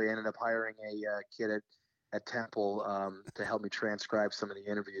actually ended up hiring a kid at Temple to help me transcribe some of the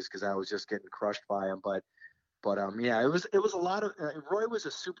interviews because I was just getting crushed by him. But it was a lot of. Roy was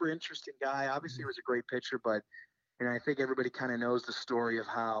a super interesting guy. Obviously, he was a great pitcher, but. I think everybody kind of knows the story of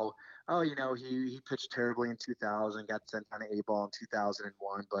how, he pitched terribly in 2000, got sent on an A-ball in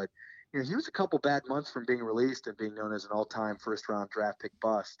 2001. But, he was a couple bad months from being released and being known as an all-time first-round draft pick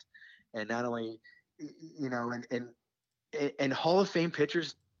bust. And not only, and Hall of Fame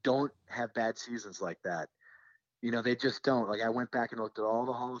pitchers don't have bad seasons like that. They just don't. Like, I went back and looked at all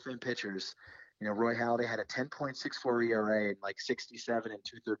the Hall of Fame pitchers. Roy Halladay had a 10.64 ERA in 67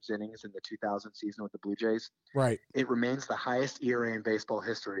 2/3 innings in the 2000 season with the Blue Jays. Right. It remains the highest ERA in baseball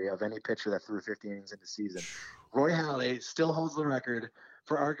history of any pitcher that threw 50 innings in the season. Roy Halladay still holds the record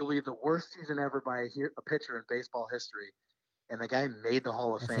for arguably the worst season ever by a pitcher in baseball history. And the guy made the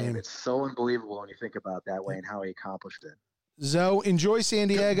Hall of Fame. It's so unbelievable when you think about it that way and how he accomplished it. Zoe, enjoy San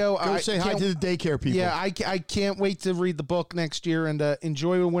Diego. Go say hi to the daycare people. Yeah, I can't wait to read the book next year and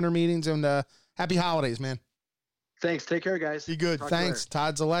enjoy the winter meetings and happy holidays, man. Thanks. Take care, guys. Be good. Thanks.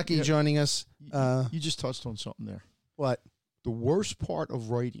 Todd Zolecki joining us. You just touched on something there. What? the worst part of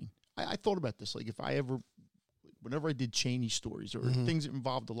writing, I thought about this. Like, whenever I did Cheney stories or things that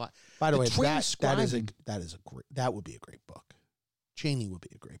involved a lot. By the way, transcribing, that would be a great book. Cheney would be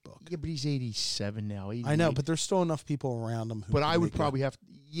a great book. Yeah, but he's 87 now. 88. I know, but there's still enough people around him. But I would probably have.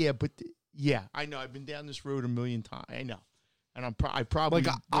 I know. I've been down this road a million times. I know, and I probably.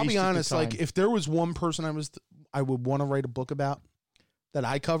 Like, I'll be honest. Like, if there was one person I would want to write a book about that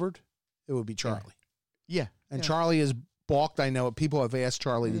I covered, it would be Charlie. Yeah, and Charlie is balked. I know people have asked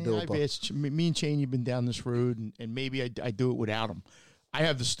Charlie to do a book. Me and Cheney have been down this road, and maybe I do it without him. I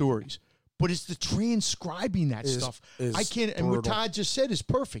have the stories. But it's the transcribing that stuff. I can't. And what Todd just said is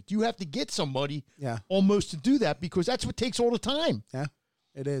perfect. You have to get somebody almost to do that because that's what takes all the time. Yeah,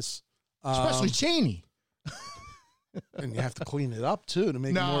 it is. Especially Cheney. And you have to clean it up, too, to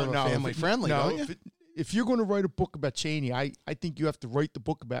make it more of a family-friendly, don't you? If you're going to write a book about Cheney, I think you have to write the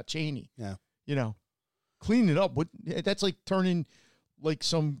book about Cheney. Yeah. You know, clean it up. That's like turning like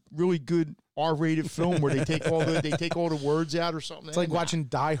some really good R-rated film where they take all the words out or something. It's like watching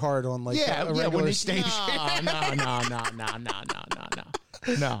Die Hard on like a regular station.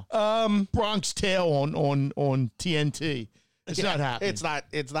 No. Bronx Tale on TNT. It's not happening.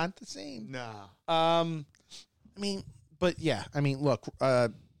 It's not the same. No. I mean, but yeah. I mean, look.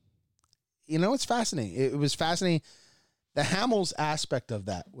 It's fascinating. It was fascinating. The Hamels aspect of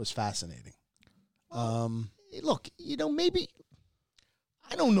that was fascinating. Look, maybe.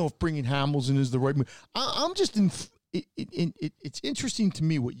 I don't know if bringing Hamels in is the right move. I'm just it's interesting to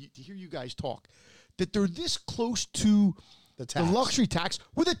me to hear you guys talk that they're this close to the luxury tax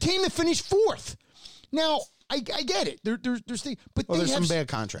with a team that finished fourth. Now I get it. There's things, but there's some bad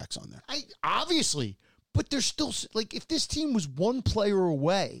contracts on there. Obviously, but there's still like if this team was one player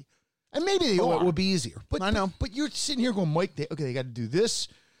away, and maybe they are, it would be easier. But I know. But you're sitting here going, Mike. They got to do this.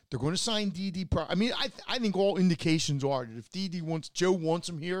 They're going to sign Didi. I mean, I think all indications are that if Didi Joe wants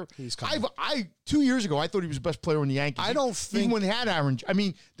him here, he's coming. 2 years ago, I thought he was the best player in the Yankees. I don't think even when they had Aaron. I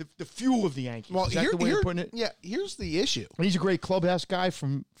mean, the fuel of the Yankees. Well, is that the way you're putting it? Yeah. Here's the issue. And he's a great clubhouse guy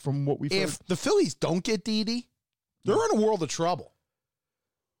from what we've heard. If the Phillies don't get Didi, they're in a world of trouble.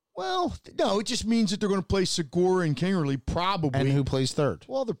 Well, no, it just means that they're going to play Segura and Kingerly probably. And who plays third?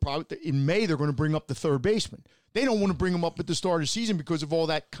 Well, in May they're going to bring up the third baseman. They don't want to bring him up at the start of the season because of all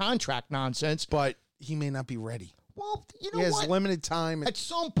that contract nonsense. But he may not be ready. Well, you know he has what? limited time. At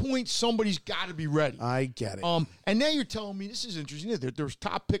some point, somebody's got to be ready. I get it. And now you're telling me this is interesting. There's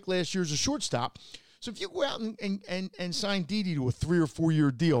top pick last year as a shortstop. So if you go out and sign Didi to a 3 or 4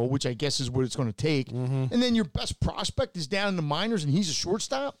 year deal, which I guess is what it's going to take, and then your best prospect is down in the minors and he's a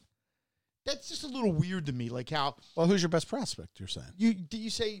shortstop. That's just a little weird to me. Like how? Well, who's your best prospect? You're saying? You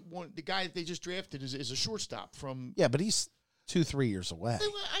say the guy that they just drafted is a shortstop from? Yeah, but he's 2-3 years away.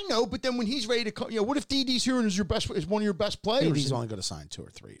 I know, but then when he's ready to come, what if Didi's here and is one of your best players? Didi's only going to sign 2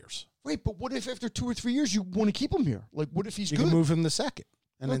 or 3 years. Right, but what if after 2 or 3 years you want to keep him here? Like, what if he's good? You can move him to second,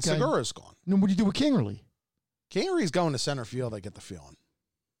 and then Segura's gone. And then what do you do with Kingerly? Kingerly's going to center field. I get the feeling.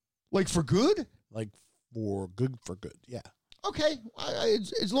 Like for good? Like for good. Yeah. Okay,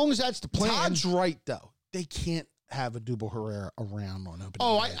 as long as that's the plan. Todd's right, though. They can't have a Dubal Herrera around on opening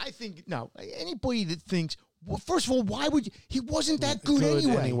day. I think, no. Anybody that thinks, well, first of all, why would you? He wasn't that good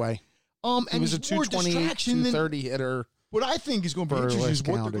anyway. And he was a 228, 230 hitter. What I think is going to be interesting is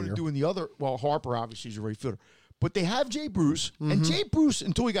what they're going to do in the other. Well, Harper obviously is a right fielder. But they have Jay Bruce, and Jay Bruce,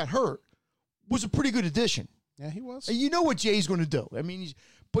 until he got hurt, was a pretty good addition. Yeah, he was. And you know what Jay's going to do. I mean,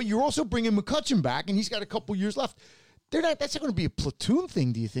 but you're also bringing McCutchen back, and he's got a couple years left. That's not going to be a platoon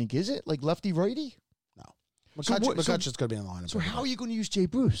thing, do you think, is it? Like lefty-righty? No. McCutchen's going to be in the lineup. So how are you going to use Jay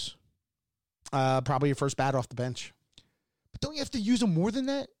Bruce? Probably your first bat off the bench. But don't you have to use him more than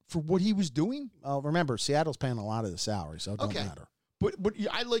that for what he was doing? Well, remember, Seattle's paying a lot of the salary, so it don't matter. But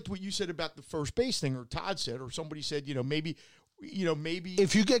I liked what you said about the first base thing, or Todd said, or somebody said, maybe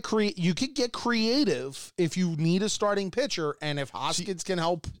if you get you could get creative if you need a starting pitcher, and if Hoskins can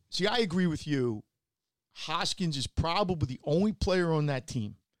help. See, I agree with you. Hoskins is probably the only player on that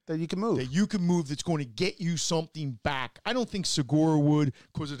team that you can move that's going to get you something back. I don't think Segura would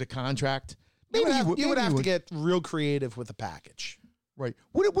because of the contract. Maybe you would have to get real creative with the package. Right.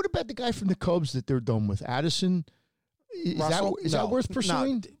 What about the guy from the Cubs that they're done with? Addison? Is that worth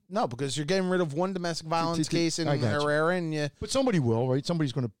pursuing? No, because you're getting rid of one domestic violence case in Herrera, and but somebody will, right?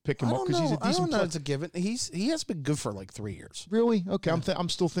 Somebody's going to pick him up because he's a decent player. It's a given. He has been good for like 3 years. Really? Okay, yeah. I'm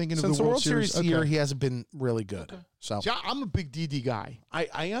still thinking since of the World Series year. He hasn't been really good. Okay. So see, I'm a big DD guy.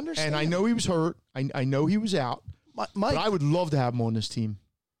 I understand, and I know he was hurt. I know he was out. Mike, but I would love to have him on this team.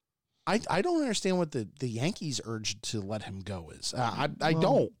 I don't understand what the Yankees urge to let him go is. I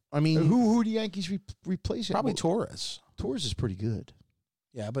don't. I mean, Who are the Yankees replacing? probably Well, Torres. Torres is pretty good.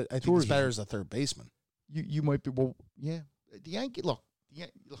 Yeah, but I think Torres he's better as a third baseman. You might be, well, yeah. The Yankees, look. The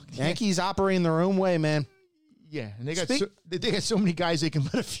Yankees operating their own way, man. Yeah, and they got so many guys they can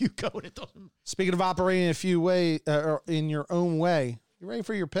let a few go, and it doesn't. Speaking of operating a few way or in your own way, you ready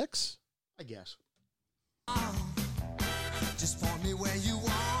for your picks? I guess. Just point me where you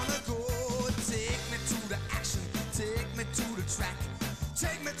wanna go. Take me to the action. Take me to the track.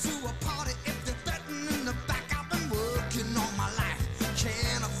 Take me to a party if they're betting in the back. I've been working all my life.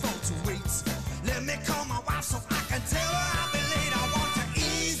 Can't afford to wait. Let me call my wife so I can tell her I'll be late. I want to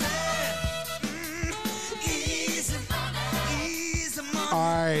easy money.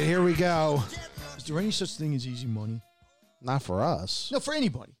 All right, here we go. Is there any such thing as easy money? Not for us. No, for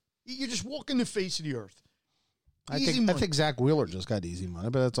anybody. You're just walking the face of the earth. I Easy money. think Zach Wheeler just got easy money,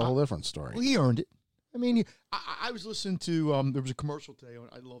 but that's a whole different story. Well, he earned it. I mean, I was listening to there was a commercial today.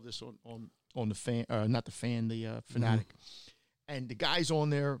 I love this on the fan, not the fan, the Fanatic, and the guy's on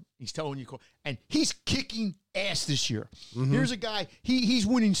there. He's telling you, and he's kicking ass this year. Here's a guy. He's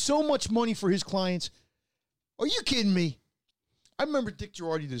winning so much money for his clients. Are you kidding me? I remember Dick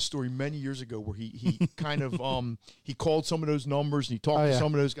Girardi did a story many years ago where he kind of he called some of those numbers and he talked to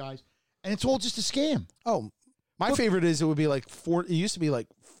some of those guys, and it's all just a scam. Oh, my favorite is it would be like it used to be like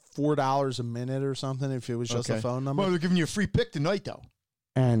 $4 a minute or something if it was just a phone number. Well, they're giving you a free pick tonight, though.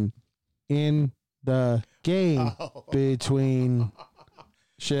 And in the game between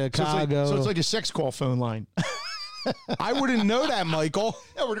Chicago, So it's like a sex call phone line. I wouldn't know that, Michael.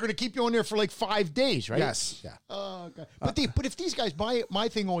 Yeah, we're going to keep you on there for like 5 days, right? Yes, yeah, Okay. But if these guys, my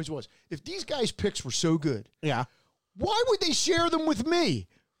thing always was, if these guys' picks were so good, yeah. why would they share them with me?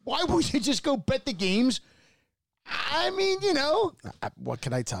 Why would they just go bet the games? I mean, What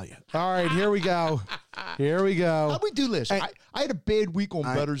can I tell you? All right, here we go. Here we go. how'd we do this? I had a bad week on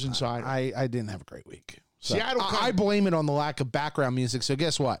Bettors Insider. I didn't have a great week. So See, I blame it on the lack of background music. So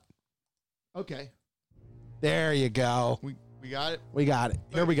guess what? Okay, There you go. we got it. We got it.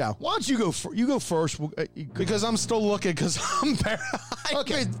 Here we go. Why don't you go? You go first. Because I'm still looking. Because I'm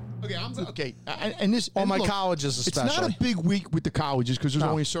Okay. Okay. And this on and my look, colleges, especially. It's not a big week with the colleges because there's No.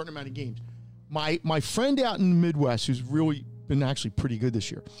 only a certain amount of games. My friend out in the Midwest, who's really been actually pretty good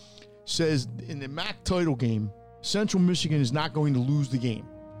this year, says in the MAC title game, Central Michigan is not going to lose the game.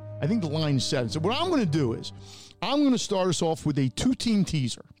 I think the line is 7. So what I'm going to do is I'm going to start us off with a 2-team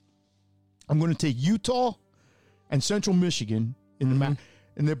teaser. I'm going to take Utah and Central Michigan in the MAC,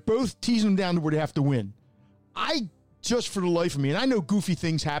 and they're both teasing them down to where they have to win. I just for the life of me, and I know goofy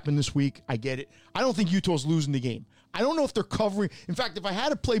things happen this week. I get it. I don't think Utah's losing the game. I don't know if they're covering. In fact, if I had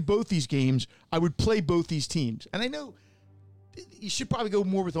to play both these games, I would play both these teams. And I know you should probably go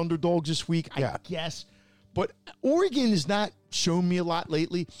more with underdogs this week, I guess. But Oregon has not shown me a lot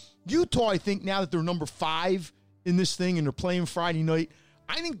lately. Utah, I think now that they're number 5 in this thing and they're playing Friday night,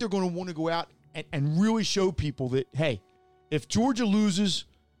 I think they're going to want to go out and really show people that, hey, if Georgia loses,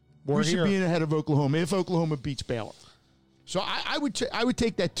 we should be in ahead of Oklahoma if Oklahoma beats Baylor. So I would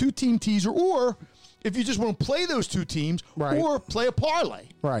take that 2-team teaser, or if you just want to play those 2 teams, or play a parlay.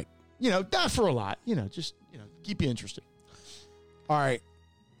 Right. Not for a lot. Just keep you interested. All right.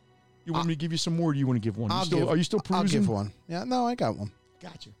 You want me to give you some more, or do you want to give one? Are you still perusing? I'll give one. Yeah, no, I got one.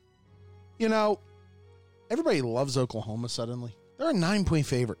 Gotcha. Everybody loves Oklahoma suddenly. They're a 9-point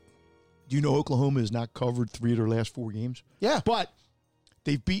favorite. Do you know Oklahoma has not covered 3 of their last 4 games? Yeah. But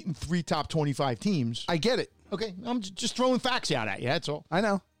they've beaten 3 top 25 teams. I get it. Okay, I'm just throwing facts out at you, that's all. I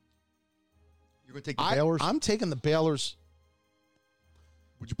know. You're going to take the Baylors? I'm taking the Baylors.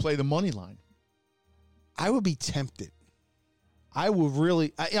 Would you play the money line? I would be tempted. I would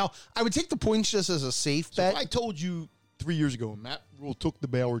really, I would take the points just as a safe bet. If I told you 3 years ago when Matt Rule took the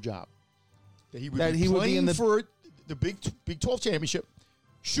Baylor job, that he would be would playing be in for the Big 12 championship,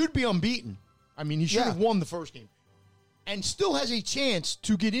 should be unbeaten. I mean, he should have won the first game, and still has a chance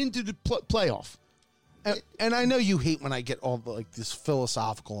to get into the playoff. And I know you hate when I get all the, this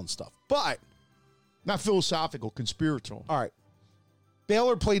philosophical and stuff, but not philosophical, conspiratorial. All right,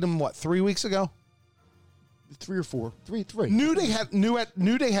 Baylor played them 3 weeks ago. 3 or 4, 3. New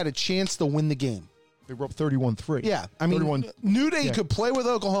Day had a chance to win the game. They were up 31-3. Yeah, I mean, New Day could play with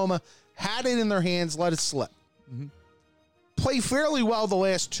Oklahoma, had it in their hands, let it slip. Mm-hmm. Play fairly well the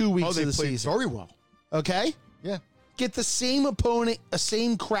last 2 weeks of the season. Very well. Okay? Yeah. Get the same opponent, a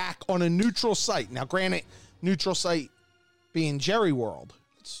same crack on a neutral site. Now, granted, neutral site being Jerry World.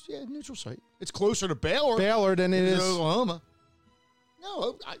 It's neutral site. It's closer to Baylor than it is Oklahoma.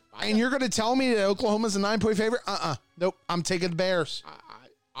 No, and you're going to tell me that Oklahoma's a 9-point favorite? Nope. I'm taking the Bears.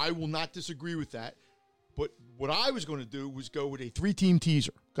 I will not disagree with that. But what I was going to do was go with a 3-team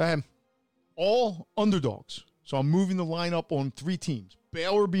teaser. Go ahead. All underdogs. So I'm moving the line up on 3 teams.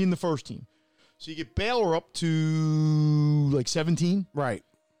 Baylor being the first team. So you get Baylor up to like 17. Right.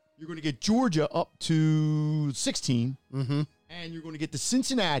 You're going to get Georgia up to 16. Mm-hmm. And you're going to get the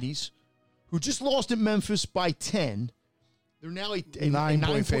Cincinnati's, who just lost at Memphis by 10. They're now a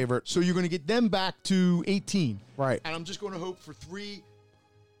 9-point favorite. So you're going to get them back to 18. Right. And I'm just going to hope for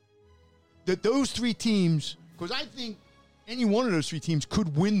those 3 teams, because I think any one of those 3 teams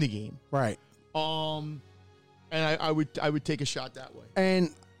could win the game. Right. And I would take a shot that way. And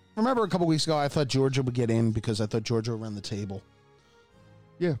remember a couple weeks ago, I thought Georgia would get in because I thought Georgia would run the table.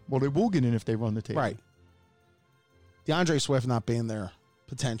 Yeah, well, they will get in if they run the table. Right. DeAndre Swift not being there,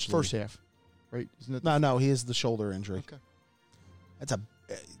 potentially. First half, right? Isn't that No, he has the shoulder injury. Okay. That's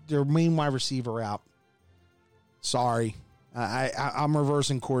their main wide receiver out. Sorry. I'm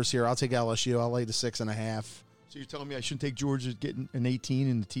reversing course here. I'll take LSU. I'll lay the 6.5. So you're telling me I shouldn't take Georgia getting an 18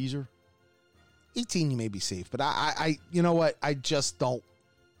 in the teaser? 18, you may be safe, but I you know what? I just don't.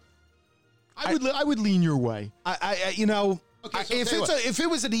 I would lean your way. Okay, so if it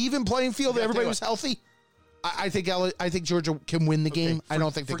was an even playing field, Yeah, everybody was healthy. I think Georgia can win the game. I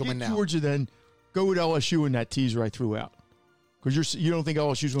don't think they can win now. Georgia, then go with LSU in that teaser I threw out, because you don't think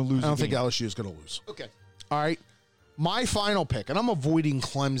LSU's going to lose. I don't think LSU is going to lose. Okay. All right. My final pick, and I'm avoiding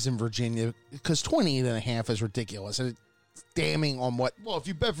Clemson, Virginia, because 28.5 is ridiculous, and it's damning on what Well, if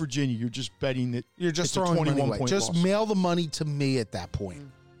you bet Virginia, you're just betting that you're just it's a throwing money 21 away. point Just loss. mail the money to me at that point.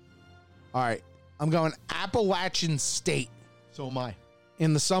 All right. I'm going Appalachian State So am I.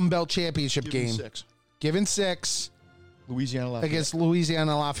 in the Sun Belt Championship Give them game. 6. Given 6 Louisiana Lafayette. against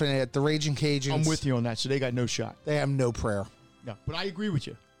Louisiana Lafayette, the Raging Cajuns. I'm with you on that. So they got no shot. They have no prayer. No, but I agree with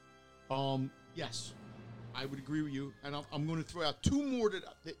you. Yes, I would agree with you, and I'm going to throw out 2 more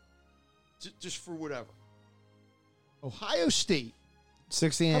that just for whatever. Ohio State.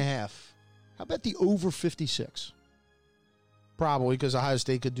 60.5. How about the over 56? Probably, because Ohio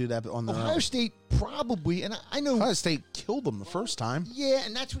State could do that on their Ohio own. State probably, and I know. Ohio State killed them the first time. Yeah,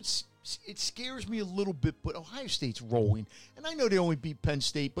 and that's what it scares me a little bit. But Ohio State's rolling, and I know they only beat Penn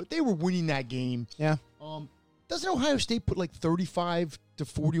State, but they were winning that game. Yeah. Doesn't Ohio State put like 35 to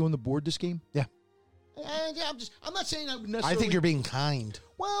 40 on the board this game? Yeah. I'm not saying I would necessarily. I think you're being kind.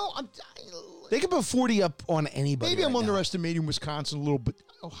 Well, They could put 40 up on anybody. maybe I'm right now. underestimating Wisconsin a little bit.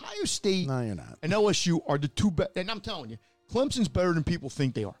 Ohio State No, you're not. and LSU are the 2 best. And I'm telling you, Clemson's better than people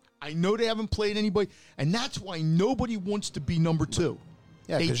think they are. I know they haven't played anybody, and that's why nobody wants to be number 2.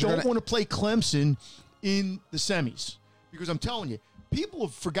 Yeah, They 'cause you're don't gonna- want to play Clemson in the semis, because I'm telling you, people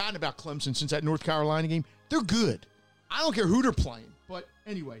have forgotten about Clemson since that North Carolina game. They're good. I don't care who they're playing. But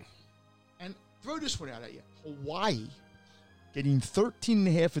anyway, and throw this one out at you. Hawaii getting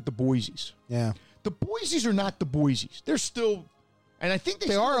 13.5 at the Boise's. Yeah. The Boise's are not the Boise's. They're still, and I think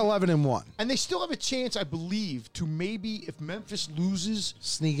They are 11-1. and they still have a chance, I believe, to maybe, if Memphis loses,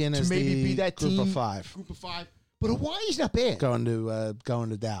 Sneak in to as maybe the be that group team. of 5. Group of 5. But Hawaii's not bad. Going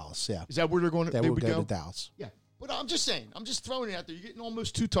to Dallas. Yeah. Is that where they're going? They They will would go go to Dallas. Yeah. But I'm just saying. I'm just throwing it out there. You're getting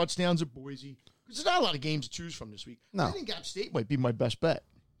almost 2 touchdowns at Boise. Because there's not a lot of games to choose from this week. No. I think App State might be my best bet.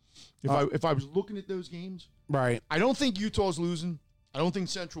 If I was looking at those games, Right. I don't think Utah's losing. I don't think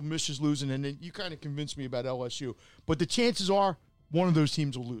Central Miss is losing. And then you kind of convinced me about LSU. But the chances are one of those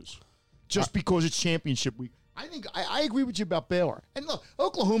teams will lose. Just because it's championship week. I think I agree with you about Baylor. And look,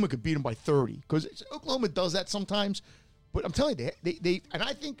 Oklahoma could beat them by 30. Because Oklahoma does that sometimes. But I'm telling you, they and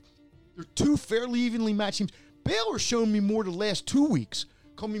I think they're 2 fairly evenly matched teams. Baylor's shown me more the last 2 weeks,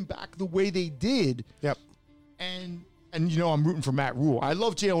 coming back the way they did. Yep. And I'm rooting for Matt Rule. I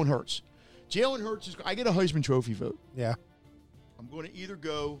love Jalen Hurts. Jalen Hurts I get a Heisman Trophy vote. Yeah. I'm going to either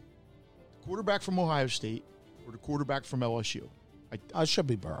go the quarterback from Ohio State or the quarterback from LSU. I should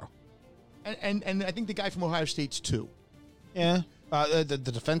be Burrow. And I think the guy from Ohio State's 2. Yeah. The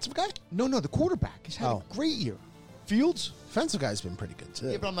defensive guy? No, the quarterback has had a great year. Fields? Defensive guy's been pretty good, too.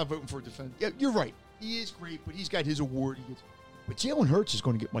 Yeah, but I'm not voting for a defense. Yeah, you're right. He is great, but he's got his award. But Jalen Hurts is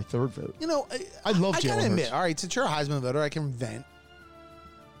going to get my 3rd vote. You know, I love I Jalen gotta admit, Hurts. all right, since you're a Heisman voter, I can vent.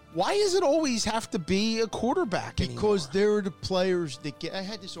 Why does it always have to be a quarterback Because anymore? they're the players that get. I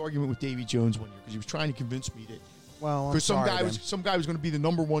had this argument with Davy Jones one year because he was trying to convince me that. Well, I'm Because some sorry, guy was going to be the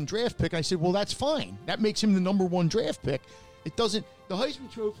number 1 draft pick, and I said, well, that's fine. That makes him the number 1 draft pick. It doesn't. The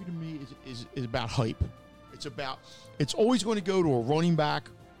Heisman Trophy to me is about hype. It's always going to go to a running back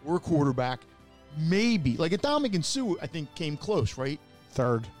or a quarterback. Maybe like Ndamukong Suh, I think came close, right?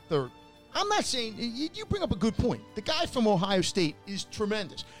 Third. I'm not saying you bring up a good point. The guy from Ohio State is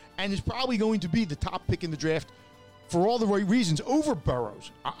tremendous and is probably going to be the top pick in the draft for all the right reasons over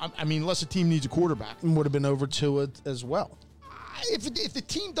Burrows. I mean, unless a team needs a quarterback. And would have been over Tua as well. if the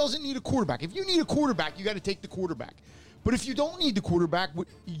team doesn't need a quarterback, if you need a quarterback, you got to take the quarterback. But if you don't need the quarterback,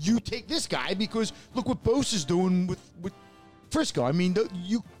 you take this guy because look what Bosa's doing with Frisco. I mean,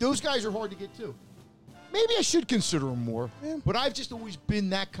 those guys are hard to get to. Maybe I should consider him more, but I've just always been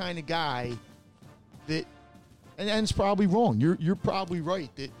that kind of guy that, and it's probably wrong. You're probably right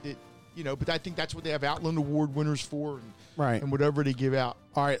that but I think that's what they have Outland Award winners for, and whatever they give out.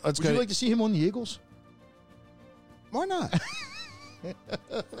 All right, let's go. Would you like to see him on the Eagles? Why not?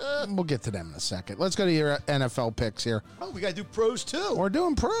 We'll get to them in a second. Let's go to your NFL picks here. Oh, we got to do pros too. We're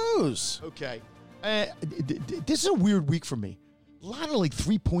doing pros. Okay. This is a weird week for me. A lot of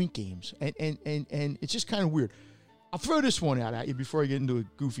 3-point games, and it's just kind of weird. I'll throw this one out at you before I get into a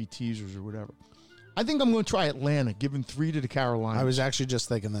goofy teasers or whatever. I think I'm going to try Atlanta, giving 3 to the Carolinas. I was actually just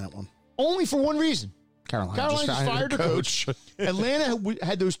thinking that one. Only for one reason. Carolina just fired the coach. Atlanta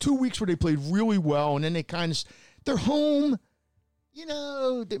had those 2 weeks where they played really well, and then they kind of they're home.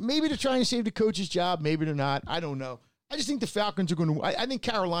 Maybe they're trying to save the coach's job. Maybe they're not. I don't know. I just think the Falcons are going to. I think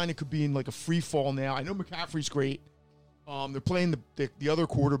Carolina could be in a free fall now. I know McCaffrey's great. They're playing the other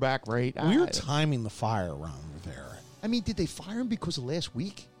quarterback, right? Weird timing the fire around there. I mean, did they fire him because of last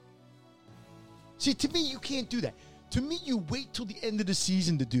week? See, to me, you can't do that. To me, you wait till the end of the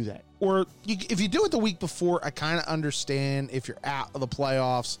season to do that. Or if you do it the week before, I kind of understand if you're out of the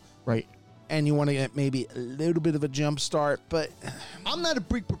playoffs. Right. And you want to get maybe a little bit of a jump start, but I'm not a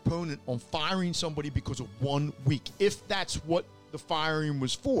big proponent on firing somebody because of 1 week, if that's what the firing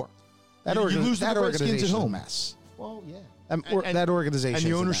was for. You lose the Redskins at home. Mess. Well, yeah. That organization. And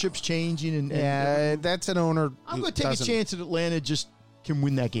the ownership's changing. That's an owner. I'm going to take a chance that Atlanta just can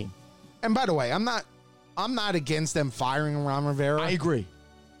win that game. And by the way, I'm not against them firing Ron Rivera. I agree.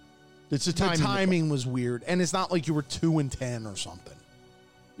 It's the timing was weird, and it's not like you were 2-10 or something.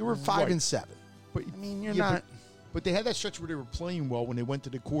 You were 5-7. But I mean, you're not. But they had that stretch where they were playing well when they went to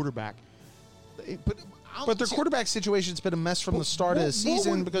the quarterback. But their quarterback situation's been a mess from the start of the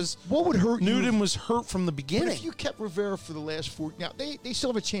season because what would hurt Newton was hurt from the beginning. But if you kept Rivera for the last 4, now they still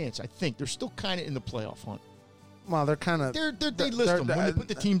have a chance. I think they're still kind of in the playoff hunt. Well, they're kind of they list them when they put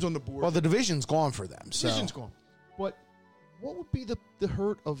the teams on the board. Well, the division's gone for them. So. Division's gone. But what would be the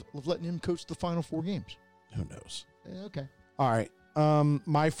hurt of letting him coach the final 4 games? Who knows? Okay. All right.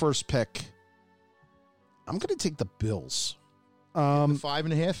 My first pick. I'm going to take the Bills.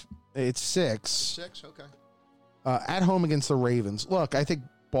 5.5. It's 6. 6. Okay. At home against the Ravens. Look, I think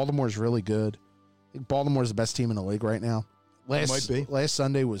Baltimore's really good. I think Baltimore's the best team in the league right now. Might be. Last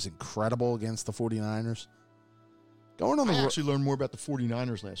Sunday was incredible against the 49ers. I actually learned more about the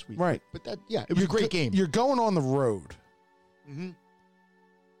 49ers last week. Right. But it was a great game. You're going on the road. Mm-hmm.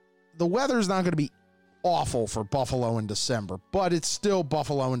 The weather's not going to be awful for Buffalo in December, but it's still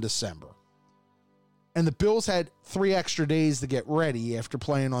Buffalo in December. And the Bills had 3 extra days to get ready after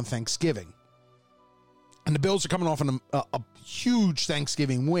playing on Thanksgiving. And the Bills are coming off a huge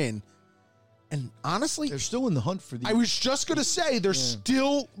Thanksgiving win. And honestly, they're still in the hunt for the. I was just going to say they're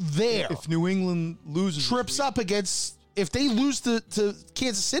still there. If New England loses, trips up against, if they lose to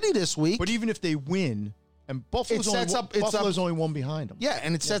Kansas City this week. But even if they win, and Buffalo's only one behind them. Yeah,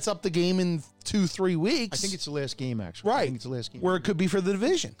 and it sets up the game in 2-3 weeks. I think it's the last game, actually. Right. I think it's the last game. Where it could be for the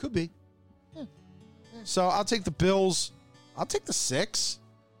division. Could be. Yeah. So I'll take the Bills. I'll take the 6.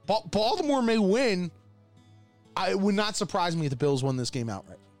 Baltimore may win. It would not surprise me if the Bills won this game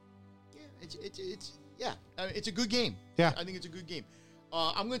outright. It's a good game. Yeah. I think it's a good game.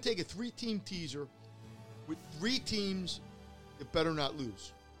 I'm going to take a 3-team teaser with 3 teams that better not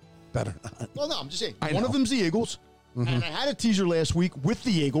lose. Better not. Well, no, I'm just saying. One of them's the Eagles, and I had a teaser last week with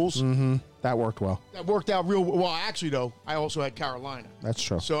the Eagles. Mm-hmm. That worked well. That worked out real well. Actually, though, I also had Carolina. That's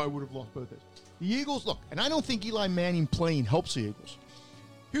true. So I would have lost both those. The Eagles, look, and I don't think Eli Manning playing helps the Eagles.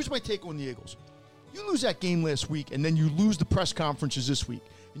 Here's my take on the Eagles. You lose that game last week, and then you lose the press conferences this week,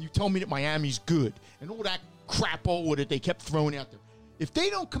 and you tell me that Miami's good, and all that crap that they kept throwing out there. If they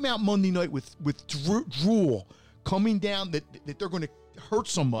don't come out Monday night with drool coming down that they're going to hurt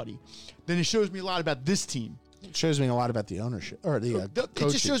somebody, then it shows me a lot about this team. It shows me a lot about the ownership or the coaching.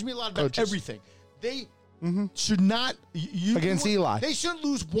 It just shows me a lot about everything. They should not against Eli. They shouldn't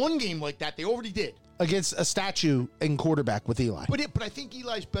lose one game like that. They already did against a statue in quarterback with Eli. But I think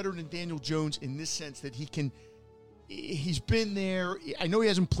Eli's better than Daniel Jones in this sense that he can. He's been there. I know he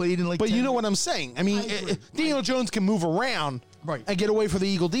hasn't played in But 10 you know years. what I'm saying. I mean, Daniel Jones can move around and get away from the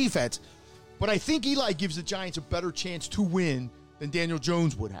Eagle defense. But I think Eli gives the Giants a better chance to win than Daniel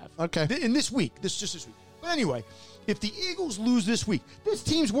Jones would have. Okay. In this week. This week. But anyway, if the Eagles lose this week, this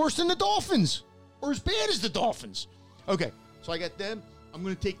team's worse than the Dolphins. Or as bad as the Dolphins. Okay. So I got them. I'm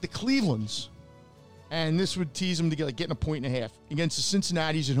going to take the Clevelands and this would tease them to get getting a point and a half against the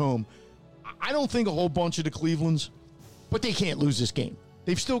Cincinnati's at home. I don't think a whole bunch of the Clevelands, but they can't lose this game.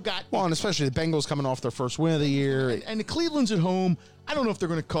 They've still got... Well, and especially the Bengals coming off their first win of the year. And the Cleveland's at home. I don't know if they're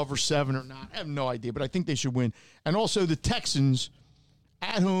going to cover 7 or not. I have no idea, but I think they should win. And also the Texans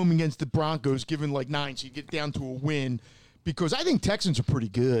at home against the Broncos, given like 9, so you get down to a win. Because I think Texans are pretty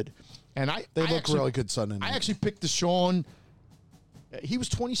good. And they look really good Sunday night. I actually picked Deshaun. He was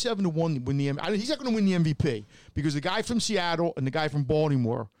 27-1 to win the MVP. He's not going to win the MVP because the guy from Seattle and the guy from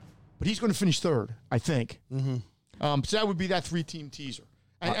Baltimore, but he's going to finish third, I think. Mm-hmm. So that would be that 3-team teaser.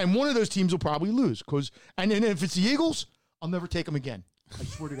 And one of those teams will probably lose. And if it's the Eagles, I'll never take them again. I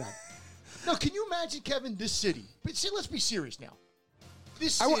swear to God. Now, can you imagine, Kevin, this city? But see, let's be serious now.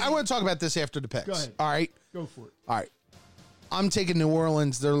 This city, I want to talk about this after the picks. Go ahead. All right? Go for it. All right. I'm taking New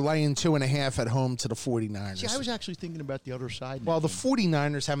Orleans. They're laying 2.5 at home to the 49ers. See, I was actually thinking about the other side. Well, the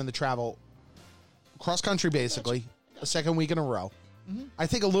 49ers having to travel cross-country, basically, a second week in a row. Mm-hmm. I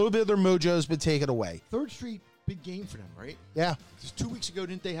think a little bit of their mojo has been taken away. 3rd Street, big game for them, right? Yeah. Because 2 weeks ago,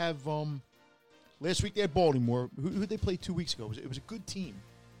 didn't they have last week they had Baltimore. Who did they play 2 weeks ago? It was a good team.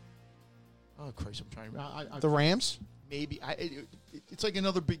 Oh, Christ, I'm trying. The Rams? Maybe. It's like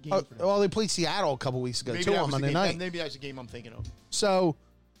another big game for them. Well, they played Seattle a couple weeks ago, too, on Monday night. Maybe that's the game I'm thinking of. So,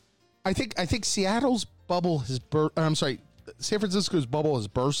 I think Seattle's bubble has burst. I'm sorry, San Francisco's bubble has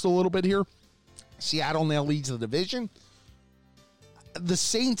burst a little bit here. Seattle now leads the division. The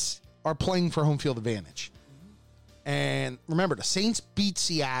Saints are playing for home field advantage. And remember, the Saints beat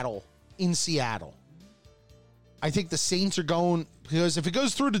Seattle in Seattle. I think the Saints are going, because if it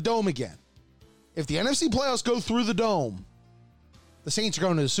goes through the dome again, if the NFC playoffs go through the dome, the Saints are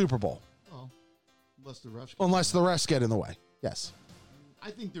going to the Super Bowl. Well, unless the rest get in the way. Yes.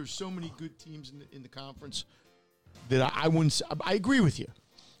 I think there's so many good teams in the conference that I wouldn't. I agree with you.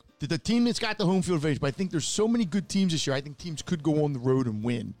 The team that's got the home field advantage, but I think there's so many good teams this year. I think teams could go on the road and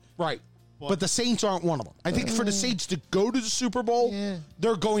win. Right. But the Saints aren't one of them. I think for the Saints to go to the Super Bowl,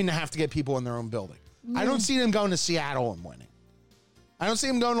 they're going to have to get people in their own building. I don't see them going to Seattle and winning. I don't see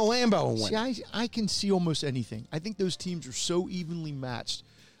them going to Lambeau and winning. See, I can see almost anything. I think those teams are so evenly matched.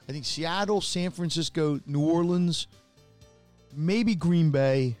 I think Seattle, San Francisco, New Orleans, maybe Green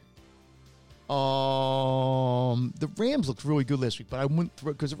Bay. The Rams looked really good last week, but I wouldn't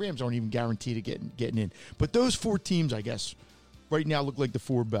because the Rams aren't even guaranteed of getting in. But those 4 teams, I guess, right now look like the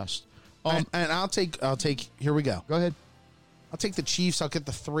 4 best. And I'll take. Here we go. Go ahead. I'll take the Chiefs. I'll get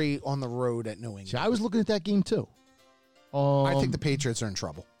the 3 on the road at New England. See, I was looking at that game too. I think the Patriots are in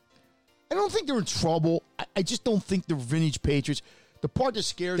trouble. I don't think they're in trouble. I just don't think they're vintage Patriots. The part that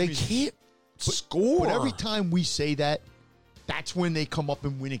scares me is they can't score. But every time we say that, that's when they come up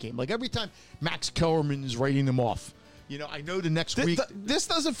and win a game. Like every time Max Kellerman is writing them off. You know, I know the next week. This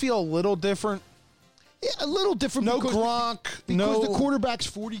doesn't feel a little different. Yeah, a little different. No Gronk. Because the quarterback's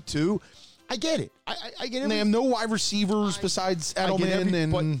 42. I get it. I get it. They have no wide receivers besides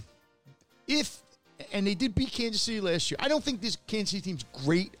Edelman. And they did beat Kansas City last year. I don't think this Kansas City team's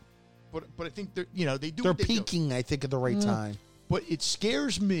great, but I think they do. They're peaking, I think, at the right time. But it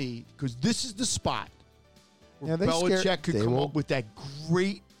scares me because this is the spot where Belichick could come up with that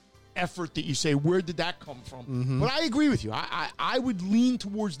great effort that you say, where did that come from? Mm-hmm. But I agree with you. I would lean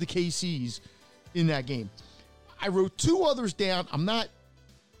towards the KCs in that game. I wrote 2 others down. I'm not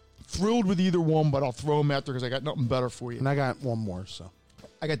thrilled with either one, but I'll throw them out there because I got nothing better for you. And I got one more. So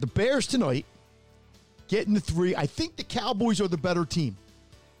I got the Bears tonight. Getting the 3. I think the Cowboys are the better team.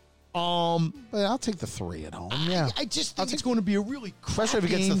 But I'll take the 3 at home. Yeah, I just think it's going to be a really especially if it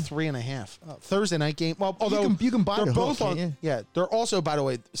gets the 3.5 Thursday night game. Well, although you can buy they're both hook, on. Yeah, they're also, by the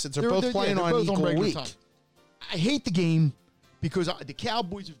way, since they're both playing on equal week. Time. I hate the game because the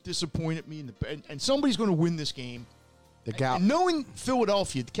Cowboys have disappointed me, and somebody's going to win this game. And knowing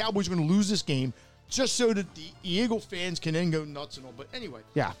Philadelphia, the Cowboys are going to lose this game just so that the Eagle fans can then go nuts and all. But anyway,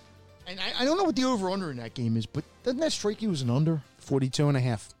 yeah. And I don't know what the over-under in that game is, but doesn't that strike you as an under?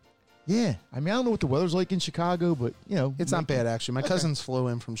 42.5. Yeah. I mean, I don't know what the weather's like in Chicago, but, you know. It's not bad, actually. My cousins flew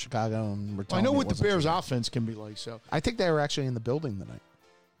in from Chicago and were telling me I know what the Bears' offense can be like, so. I think they were actually in the building tonight.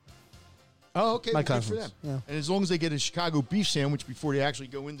 Oh, okay. My cousins. Good for them. Yeah. And as long as they get a Chicago beef sandwich before they actually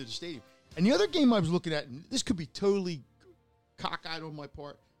go into the stadium. And the other game I was looking at, and this could be totally cockeyed on my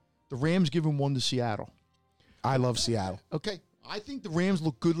part, the Rams giving 1 to Seattle. I love Seattle. Okay. I think the Rams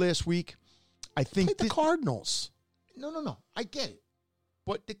looked good last week. I think the Cardinals. No. I get it.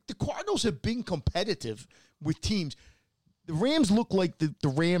 But the Cardinals have been competitive with teams. The Rams look like the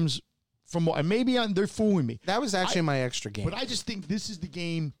Rams from what, and maybe they're fooling me. That was actually my extra game. But I just think this is the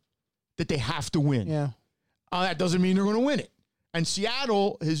game that they have to win. Yeah. That doesn't mean they're going to win it. And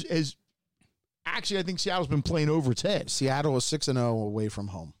Seattle has Actually, I think Seattle's been playing over its head. Seattle is 6-0 away from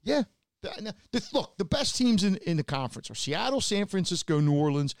home. Yeah. Look, the best teams in the conference are Seattle, San Francisco, New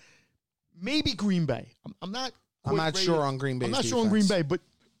Orleans, maybe Green Bay. I'm not sure on Green Bay's I'm not sure on Green Bay, but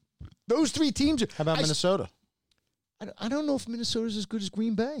those three teams. How about Minnesota? I don't know if Minnesota's as good as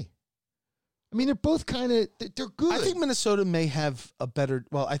Green Bay. I mean, they're both kind of they're good. I think Minnesota may have a better.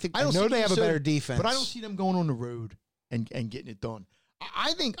 Well, I know they have a better defense, but I don't see them going on the road and getting it done.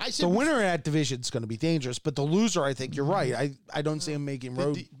 I think the winner of that division is going to be dangerous, but the loser, I think you're right. I don't see him making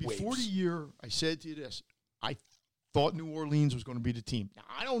road before waves. the year. I said to you this: I thought New Orleans was going to be the team. Now,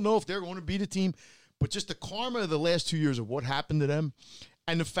 I don't know if they're going to be the team, but just the karma of the last 2 years of what happened to them,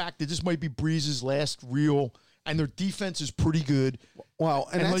 and the fact that this might be Breeze's last real, and their defense is pretty good. Well,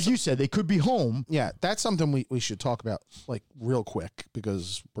 and like you said, they could be home. Yeah, that's something we should talk about like real quick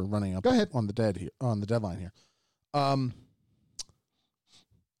because we're running up on the deadline here.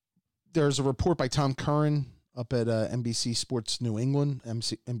 There's a report by Tom Curran up at NBC Sports New England,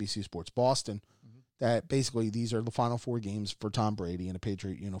 NBC Sports Boston, that basically these are the final 4 games for Tom Brady in a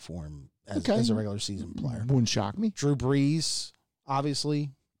Patriot uniform as a regular season player. Wouldn't shock me. Drew Brees,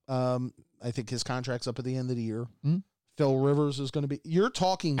 obviously. I think his contract's up at the end of the year. Mm-hmm. Phil Rivers is going to be. You're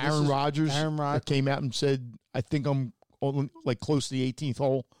talking. Aaron Rodgers came out and said, "I think I'm like close to the 18th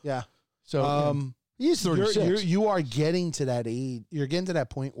hole." Yeah. So he's 36. You are getting to that age. You're getting to that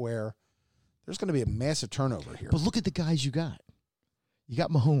point where there's going to be a massive turnover here. But look at the guys you got. You got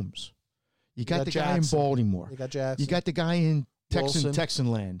Mahomes. You got the Jackson. guy in Baltimore. You got Jackson. You got the guy in Wilson.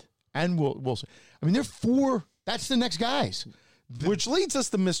 Texan land, and Wilson. I mean, they're 4. That's the next guys. Which leads us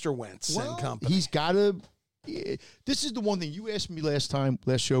to Mr. Wentz and company. He's got to. This is the one thing you asked me last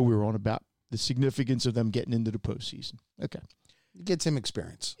show we were on about the significance of them getting into the postseason. Okay, it gets him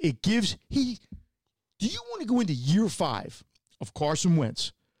experience. It gives Do you want to go into year 5 of Carson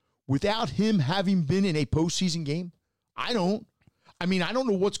Wentz without him having been in a postseason game? I don't. I mean, I don't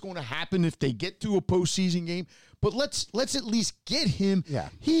know what's going to happen if they get to a postseason game, but let's at least get him. Yeah,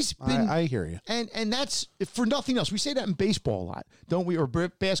 he's been. I hear you, and that's for nothing else. We say that in baseball a lot, don't we? Or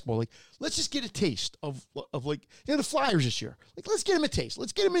basketball. Like, let's just get a taste of like the Flyers this year. Like, let's get him a taste.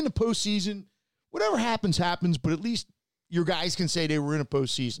 Let's get him in the postseason. Whatever happens, happens. But at least your guys can say they were in a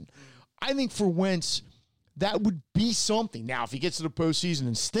postseason. I think for Wentz, that would be something. Now, if he gets to the postseason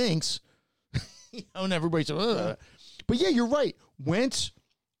and stinks, and everybody's ugh. But yeah, you're right. Wentz,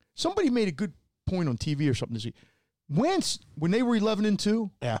 somebody made a good point on TV or something this week. Wentz, when they were 11-2,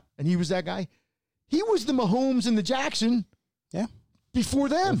 and he was that guy, he was the Mahomes and the Jackson, before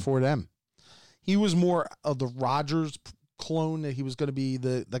them. He was more of the Rodgers clone that he was going to be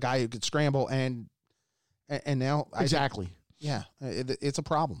the guy who could scramble, and now exactly, it's a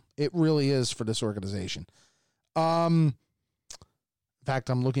problem. It really is for this organization. In fact,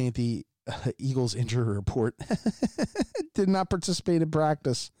 I'm looking at the Eagles injury report. Did not participate in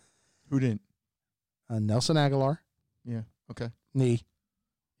practice. Who didn't? Nelson Aguilar. Yeah. Okay. Knee.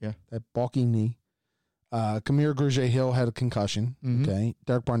 Yeah. That balking knee. Kamir Grosjean-Hill had a concussion. Mm-hmm. Okay.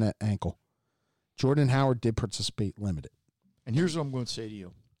 Derek Barnett ankle. Jordan Howard did participate limited. And here's what I'm going to say to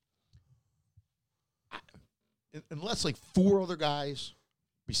you. Unless like 4 other guys,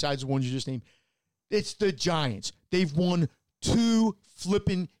 besides the ones you just named, it's the Giants. They've won 2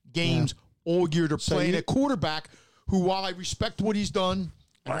 flipping games all year. They're playing a quarterback who, while I respect what he's done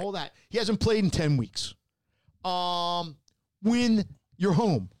and all that, he hasn't played in 10 weeks. Win your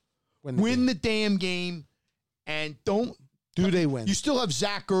home. Win the damn game, and don't. Do they win? You still have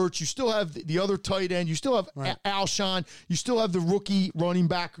Zach Ertz. You still have the other tight end. You still have Alshon. You still have the rookie running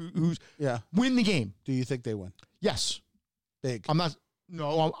back who's win the game. Do you think they win? Yes. Big. I'm not.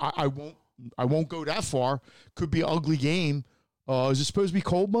 No, I won't. I won't go that far. Could be an ugly game. Is it supposed to be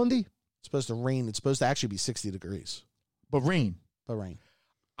cold Monday? It's supposed to rain. It's supposed to actually be 60 degrees. But rain. If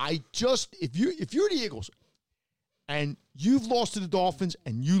you're the Eagles and you've lost to the Dolphins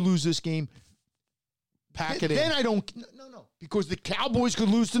and you lose this game, pack it in. Then I don't. No. Because the Cowboys could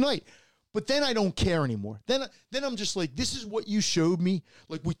lose tonight. But then I don't care anymore. Then I'm just like, this is what you showed me.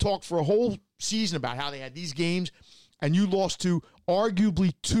 Like, we talked for a whole season about how they had these games, and you lost to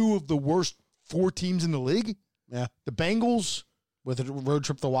arguably 2 of the worst 4 teams in the league. Yeah. The Bengals. With a road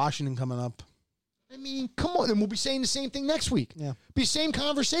trip to Washington coming up. I mean, come on. And we'll be saying the same thing next week. Yeah. Be the same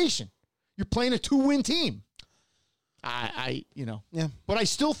conversation. You're playing a 2-win team. Yeah. But I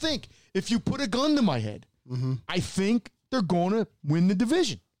still think if you put a gun to my head, I think they're going to win the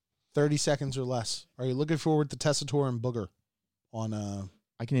division. 30 seconds or less. Are you looking forward to Tessitore and Booger on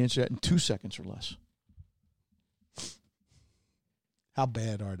I can answer that in 2 seconds or less. How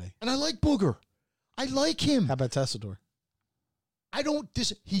bad are they? And I like Booger. I like him. How about Tessitore?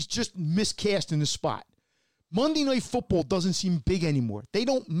 He's just miscast in the spot. Monday Night Football doesn't seem big anymore. They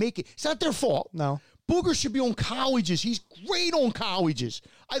don't make it. It's not their fault. No. Booger should be on colleges. He's great on colleges.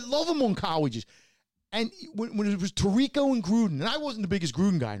 I love him on colleges. And when it was Tirico and Gruden, and I wasn't the biggest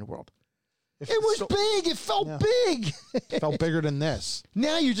Gruden guy in the world. It was big. It felt big. It felt bigger than this.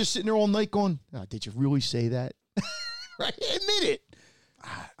 Now you're just sitting there all night going, oh, did you really say that? Right? Admit it.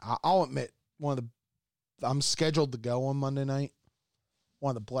 I'll admit, I'm scheduled to go on Monday night.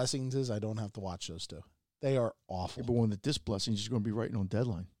 One of the blessings is I don't have to watch those two. They are awful. Yeah, but one of the disblessings is going to be writing on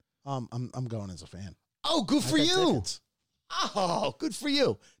deadline. I'm going as a fan. Oh, good for you. Tickets. Oh, good for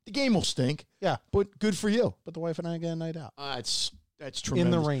you. The game will stink. Yeah, but good for you. But the wife and I get a night out. That's tremendous.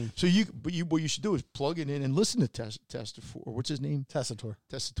 In the rain. So what you should do is plug it in and listen to Testator. What's his name? Testator.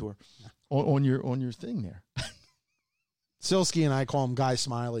 Yeah. On your thing there. Silsky and I call him Guy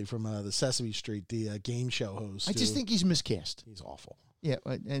Smiley from the Sesame Street, the game show host. I just think he's miscast. He's awful. Yeah,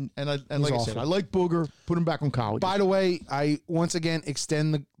 and like awful. I said, I like Booger. Put him back on college. By the way, I once again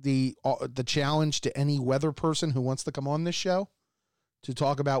extend the challenge to any weather person who wants to come on this show to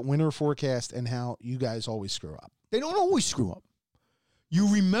talk about winter forecast and how you guys always screw up. They don't always screw up.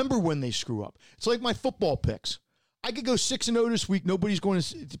 You remember when they screw up. It's like my football picks. I could go 6-0 this week. Nobody's going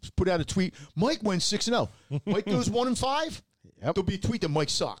to put out a tweet. Mike went 6-0. Mike goes 1-5. Yep. There'll be a tweet that Mike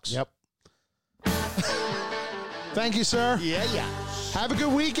sucks. Yep. Thank you, sir. Yeah. Have a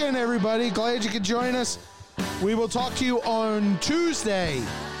good weekend, everybody. Glad you could join us. We will talk to you on Tuesday.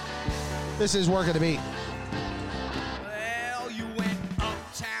 This is Work of the Beat.